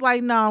judge was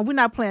like, no, we're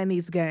not playing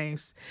these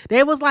games.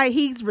 They was like,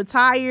 he's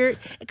retired.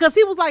 Because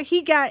he was like,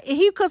 he had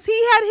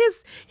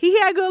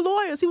good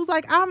lawyers. He was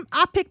like,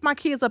 I pick my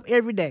kids up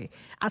every day.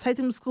 I take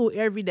them to school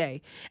every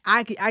day.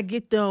 I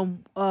get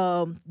them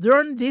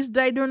during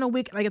the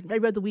week, like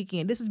every other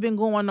weekend. This has been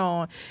going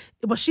on.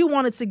 But she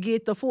wanted to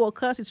get the full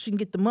custody so she can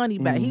get the money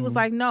back. He was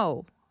like,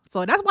 no.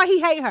 So that's why he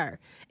hate her.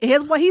 And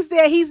here's what he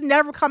said, he's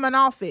never coming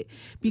off it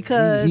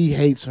because he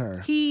hates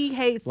her. He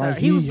hates her.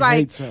 He was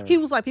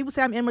like, people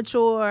say I'm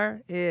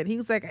immature, and he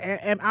was like,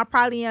 and I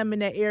probably am in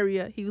that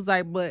area. He was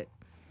like, but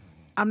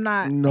I'm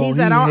not. No, he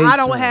said, I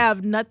don't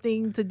have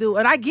nothing to do,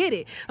 and I get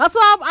it. That's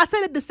why I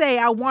said it to say.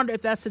 I wonder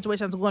if that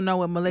situation's going on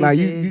with Malaysia.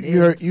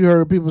 Like you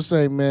heard people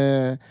say,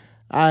 man,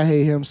 I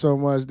hate him so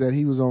much that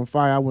he was on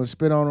fire. I wouldn't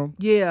spit on him.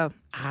 Yeah,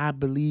 I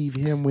believe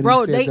him when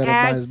he said that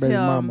about his baby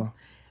mama.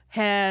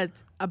 Had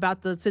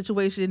about the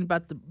situation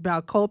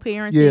about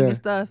co-parenting and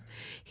stuff.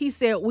 He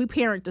said we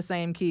parent the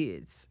same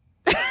kids.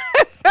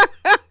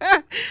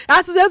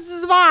 That's his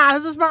response.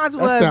 His response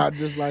was, that sound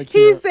just like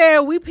he said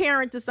we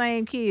parent the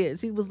same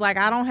kids. He was like,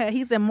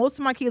 he said most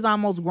of my kids are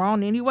almost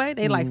grown anyway.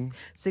 They like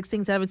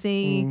 16,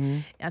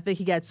 17. I think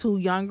he got 2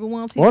 younger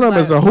ones. One of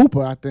them is a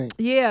hooper, I think.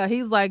 Yeah,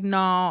 he's like,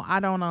 no, I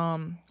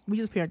don't. We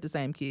just parent the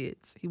same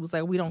kids. He was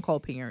like, we don't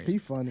co-parent. He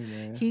funny,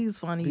 man. He's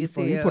funny as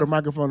hell. You put a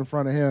microphone in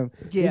front of him,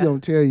 he gonna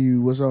tell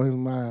you what's on his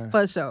mind.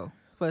 For sure.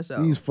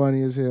 He's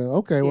funny as hell.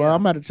 Okay, well,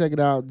 I'm about to check it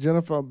out.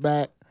 Jennifer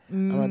back.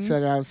 I'm gonna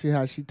check it out and see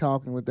how she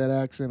talking with that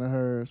accent of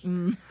hers.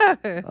 And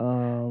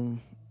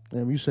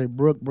you say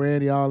Brooke,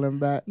 Brandy, all them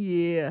back.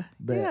 Yeah.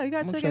 Bet. Yeah, you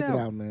gotta check it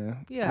out,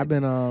 man. Yeah. I've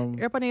been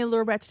everybody need a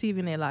little ratchet TV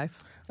in their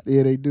life.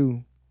 Yeah, they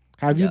do.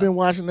 Have you been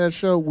watching that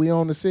show, We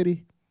Own the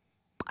City?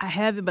 I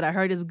haven't, but I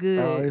heard it's good.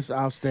 Oh, it's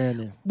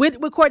outstanding.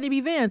 With Courtney B.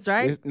 Vance,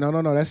 right? No.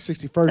 That's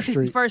 61st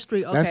Street. 61st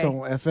Street. Okay. That's on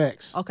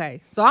FX.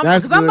 Okay, so I'm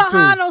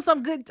behind on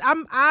some good.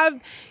 I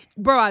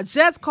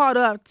just caught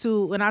up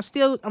to, and I'm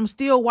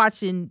still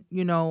watching,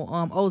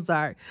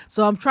 Ozark.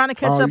 So I'm trying to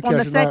catch up on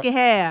the second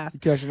half. You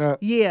catching up?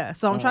 Yeah.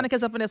 So I'm trying to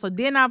catch up on that. So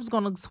then I was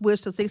gonna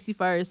switch to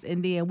 61st,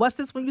 and then what's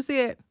this one you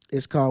said?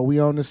 It's called We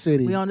Own the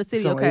City. We Own the City.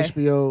 It's on okay.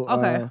 HBO.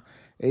 Okay.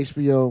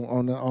 HBO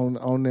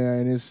on there,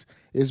 and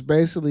it's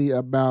basically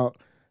about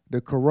the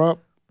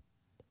corrupt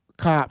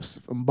cops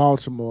from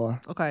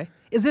Baltimore. Okay.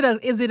 Is it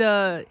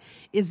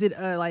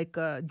like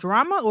a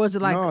drama, or is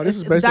it like no? This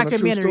is based on a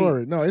true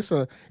story. No, it's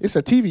a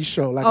TV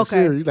show, like a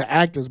series, like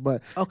actors,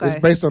 but it's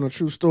based on a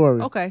true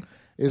story. Okay.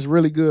 It's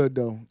really good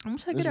though. I'm gonna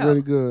check it out. It's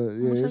really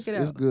good.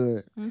 Yeah, it's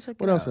good.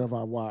 What else have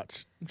I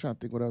watched? I'm trying to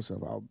think. What else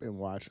have I been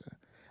watching?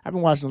 I've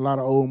been watching a lot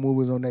of old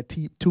movies on that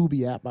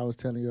Tubi app I was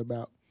telling you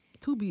about.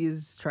 Tubi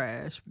is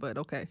trash, but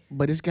okay.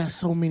 But it's got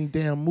so many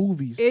damn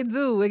movies. It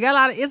do. It got a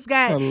lot of. It's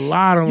got a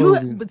lot of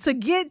movies. But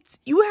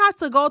you have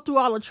to go through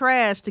all the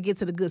trash to get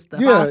to the good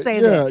stuff. Yeah, I'll say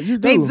that. You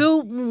do. They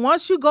do.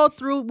 Once you start, going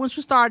through,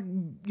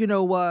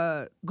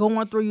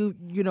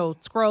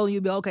 scrolling,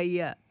 you'll be okay.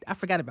 Yeah, I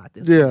forgot about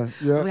this. Yeah. I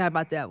forgot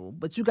about that one.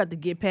 But you got to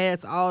get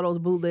past all those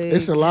bootlegs.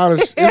 It's a lot of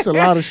shit on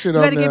there. You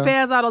got to get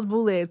past all those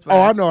bootlegs.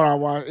 Oh, I know what I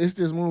watched. It's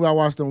this movie I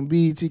watched on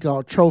BET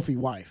called Trophy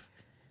Wife.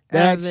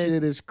 That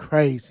shit is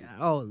crazy.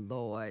 Oh,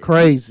 Lord.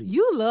 Crazy.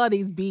 You love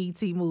these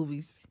BET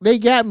movies. They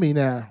got me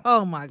now.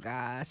 Oh, my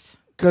gosh.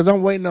 Because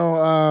I'm waiting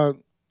on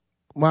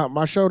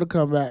my show to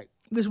come back.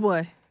 Which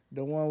one?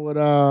 The one with,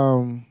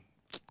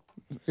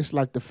 it's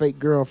like the fake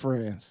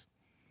girlfriends.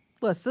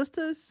 What,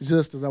 Sisters?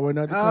 Sisters. I'm waiting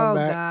on it to come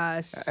back. Oh,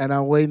 gosh. And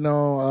I'm waiting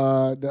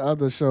on the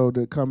other show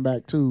to come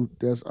back, too.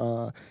 That's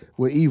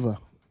with Eva.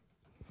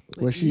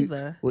 With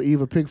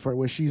Eva Pickford,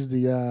 where she's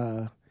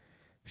the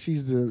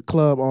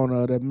club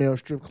owner of that male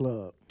strip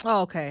club.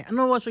 Oh, okay. I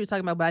know what you're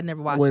talking about, but I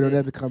never watched it. Wait on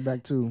that to come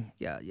back too.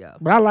 Yeah.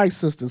 But I like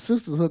Sisters.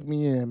 Sisters hooked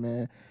me in,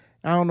 man.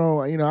 I don't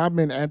know. I've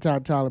been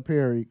anti-Tyler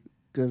Perry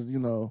because,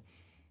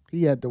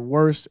 he had the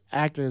worst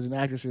actors and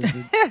actresses.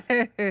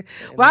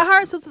 Well, I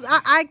heard Sisters.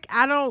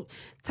 I don't.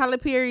 Tyler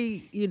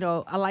Perry,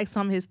 I like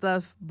some of his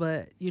stuff,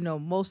 but,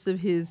 most of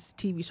his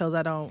TV shows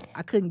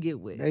I couldn't get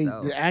with.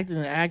 The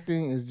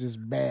acting is just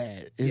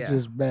bad. It's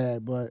just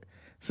bad. But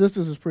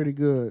Sisters is pretty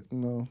good,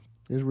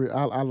 It's real.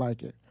 I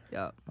like it.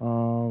 Yeah.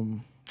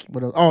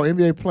 What else? Oh,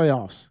 NBA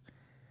playoffs.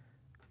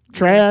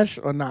 Trash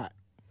or not?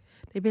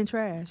 They've been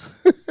trash.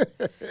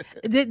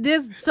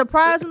 This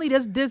surprisingly,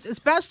 this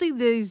especially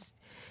these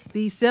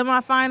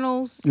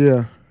semifinals.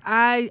 Yeah.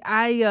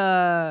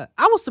 I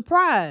was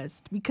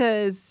surprised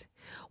because,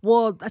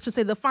 well, I should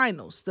say the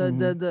finals,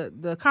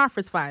 the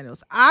conference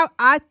finals.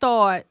 I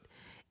thought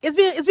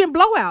it's been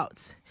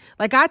blowouts.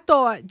 Like I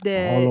thought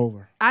that all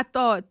over. I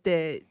thought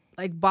that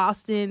like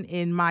Boston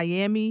and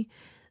Miami,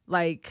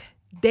 like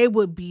they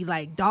would be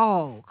like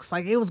dogs.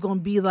 Like it was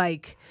gonna be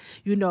like,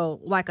 it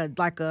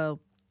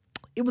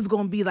was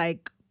gonna be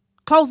like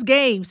close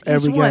games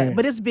every each one. game.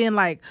 But it's been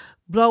like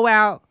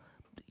blowout.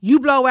 You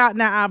blow out,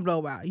 now I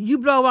blow out. You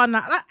blow out,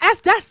 now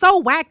that's so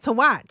whack to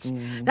watch.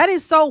 Mm-hmm. That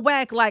is so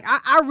whack. Like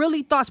I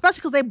really thought, especially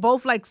because they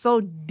both like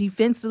so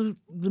defensive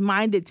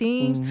minded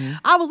teams. Mm-hmm.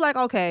 I was like,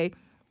 okay,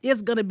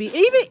 it's gonna be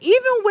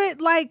even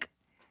with like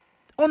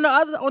on the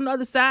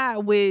other side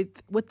with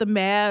the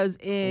Mavs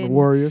and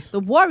The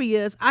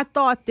Warriors, I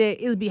thought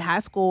that it'd be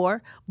high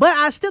score, but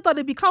I still thought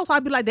it'd be close.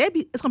 I'd be like,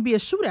 it's gonna be a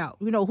shootout.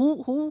 You know,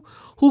 who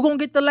gonna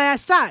get the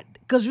last shot?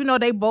 Because you know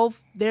they're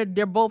both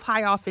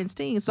high offense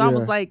teams. So I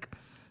was like,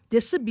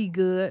 this should be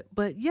good.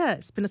 But yeah,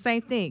 it's been the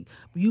same thing.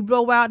 You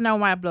blow out,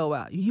 now I blow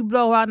out. You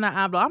blow out,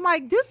 now I blow. I'm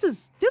like, this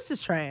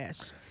is trash.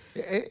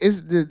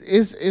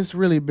 It's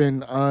really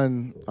been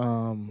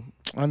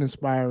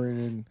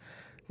uninspiring,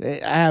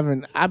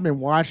 and I've been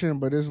watching,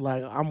 but it's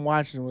like I'm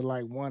watching with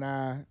like one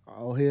eye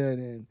on here,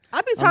 and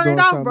I be turning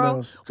it off,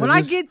 bro. When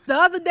I get the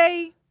other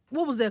day,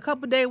 what was it? A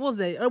couple days, what was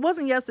it? It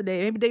wasn't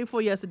yesterday, maybe the day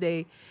before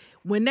yesterday.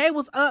 When they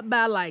was up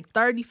by like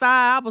 35,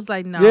 I was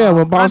like, no. Yeah,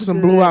 when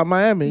Boston blew out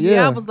Miami.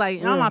 Yeah, I was like,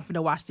 I'm not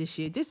finna watch this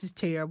shit. This is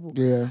terrible.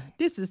 Yeah.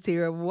 This is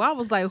terrible. I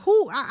was like,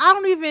 I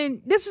don't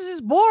even, this is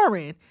just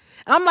boring.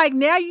 I'm like,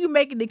 now you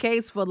making the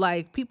case for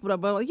like people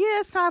that be like, yeah,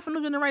 it's time for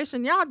new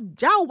generation.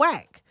 Y'all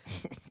whack.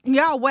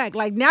 Y'all whack.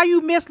 Like now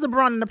you miss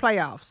LeBron in the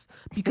playoffs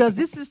because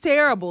this is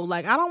terrible.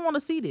 Like I don't want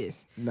to see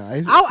this. No,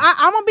 I'm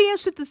gonna be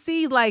interested to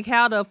see like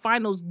how the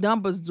finals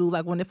numbers do.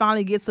 Like when it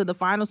finally gets to the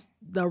finals,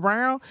 the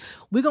round,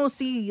 we're gonna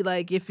see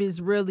like if it's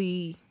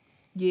really,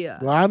 yeah.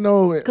 Well, I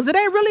know because it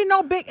ain't really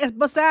no big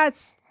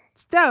besides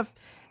Steph.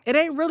 It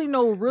ain't really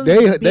no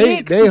really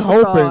big they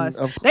superstars.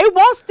 Hoping they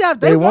want Steph.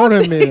 They want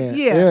him in.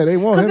 Yeah, they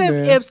want him in.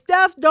 Because if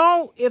Steph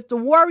if the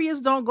Warriors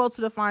don't go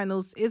to the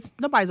finals,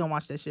 nobody's gonna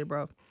watch that shit,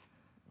 bro.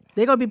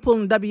 They're going to be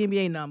pulling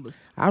WNBA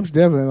numbers. I'm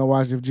definitely going to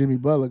watch if Jimmy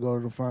Butler go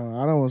to the final.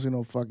 I don't want to see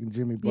no fucking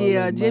Jimmy Butler.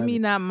 Yeah, Jimmy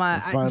not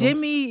my...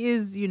 Jimmy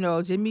is,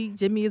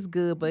 Jimmy is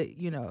good, but,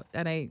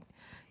 that ain't...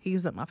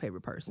 He's not my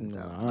favorite person. No,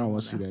 I don't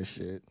want to see that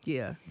shit.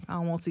 Yeah, I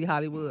don't want to see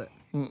Hollywood.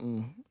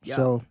 Yep.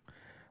 So,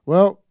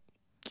 well,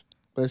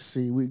 let's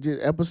see. We did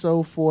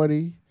episode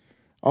 40.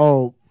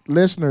 Oh,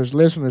 listeners.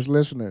 We're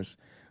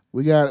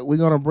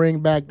going to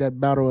bring back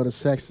that Battle of the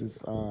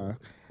Sexes.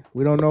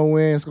 We don't know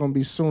when. It's going to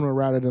be sooner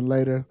rather than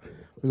later.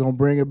 We're going to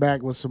bring it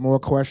back with some more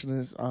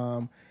questions.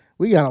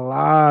 We got a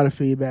lot of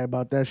feedback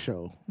about that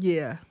show.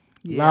 Yeah.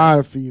 A lot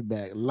of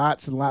feedback.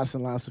 Lots and lots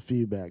and lots of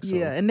feedback. So.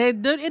 Yeah, and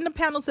they're in the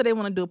panel said they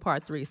want to do a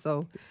part 3.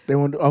 So they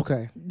want to,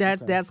 okay.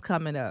 That's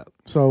coming up.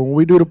 So when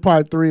we do the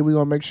part 3, we're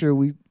going to make sure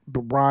we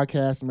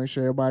broadcast and make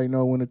sure everybody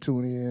know when to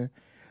tune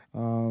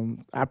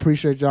in. I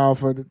appreciate y'all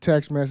for the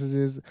text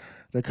messages,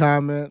 the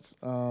comments.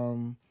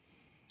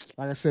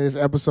 Like I said, it's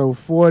episode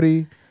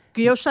 40.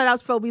 Give your shout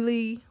outs before we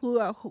leave. Who?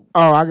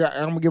 I'm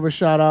gonna give a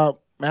shout out.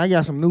 Man, I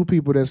got some new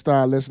people that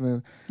started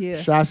listening. Yeah.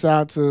 Shouts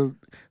out to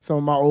some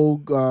of my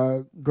old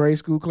grade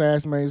school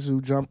classmates who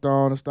jumped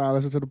on and started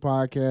listening to the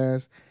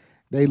podcast.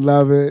 They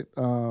love it.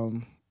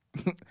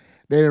 They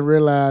didn't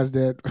realize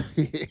that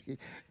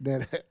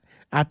that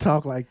I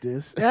talk like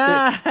this.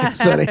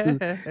 So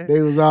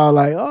they was all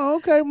like, "Oh,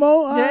 okay,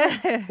 Mo." All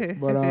right.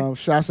 But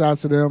shouts out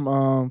to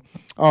them.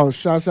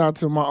 Shouts out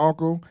to my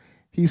uncle.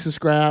 He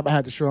subscribed. I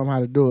had to show him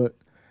how to do it.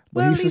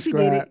 But he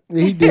subscribed.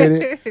 He did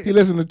it. He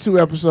listened to 2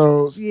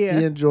 episodes. Yeah.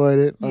 He enjoyed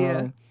it.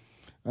 Yeah.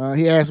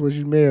 He asked, "Was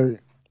you married?"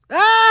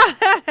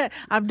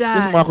 I'm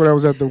dying. This Michael that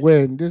was at the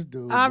wedding. This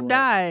dude. I'm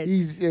dying.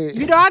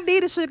 You know, I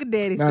need a sugar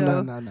daddy. No.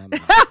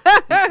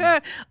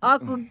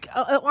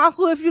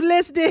 Uncle, if you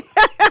listening.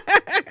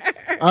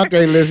 Uncle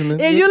ain't listening.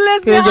 If you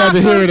listening, he ain't got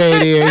the hearing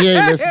aid in. He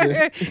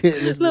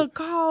ain't listening. Look,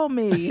 call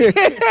me.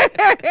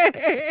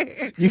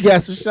 You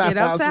got some shout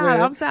outs,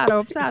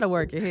 I'm tired of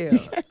working here.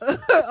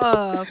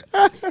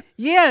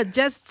 Yeah,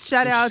 just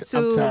shout out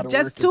to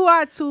just two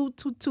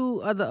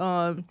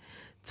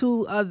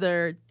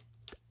other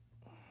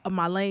of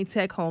my Lane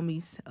Tech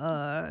homies.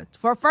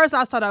 For first,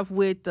 I'll start off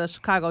with the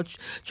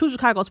True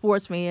Chicago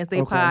Sports Fans. They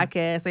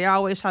podcast. They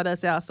always shout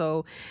us out.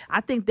 So I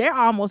think they're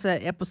almost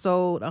at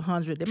episode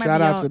 100.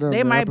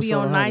 They might be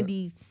on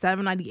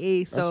 97,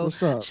 98. So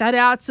shout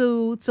out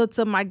to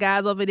my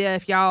guys over there.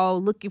 If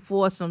y'all looking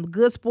for some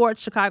good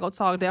sports Chicago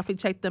talk, definitely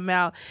check them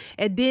out.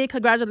 And then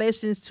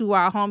congratulations to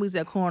our homies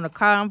at Corner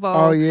Convo.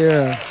 Oh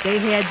yeah, they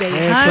had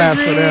their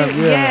 100. Yeah.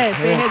 Yes,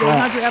 they had their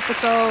 100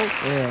 episode.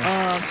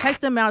 Yeah.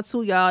 Check them out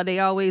too, y'all. They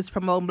always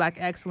promoting Black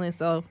excellence,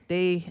 so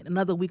they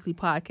another weekly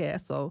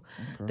podcast, so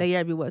they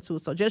everywhere too.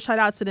 So just shout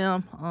out to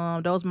them.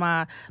 Those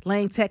my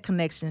Lane Tech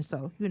connections,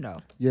 so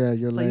Yeah,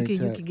 your Lane Tech.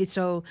 You can get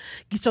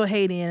your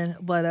hate in,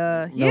 but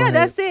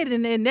that's it.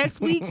 And then next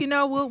week,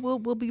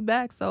 we'll be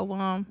back.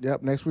 So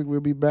yep, next week we'll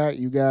be back.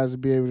 You guys will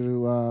be able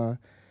to.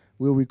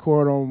 We'll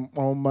record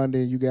on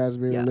Monday, and you guys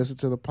will be able to listen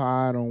to the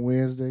pod on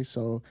Wednesday.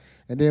 So,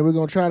 and then we're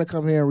gonna try to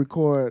come here and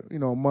record,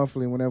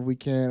 monthly whenever we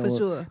can. For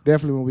sure.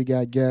 Definitely when we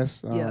got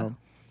guests.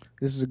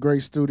 This is a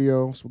great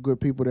studio. Some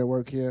good people that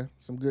work here.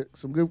 Some good guys.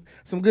 Some good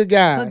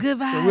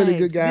vibes. Some really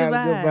good guys.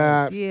 Good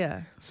vibes.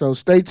 Yeah. So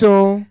stay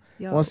tuned.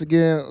 Once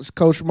again, it's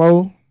Coach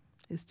Mo.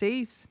 It's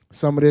Tise.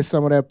 Some of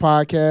that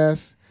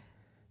podcast.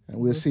 And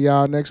we'll see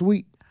y'all next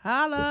week.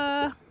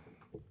 Holla.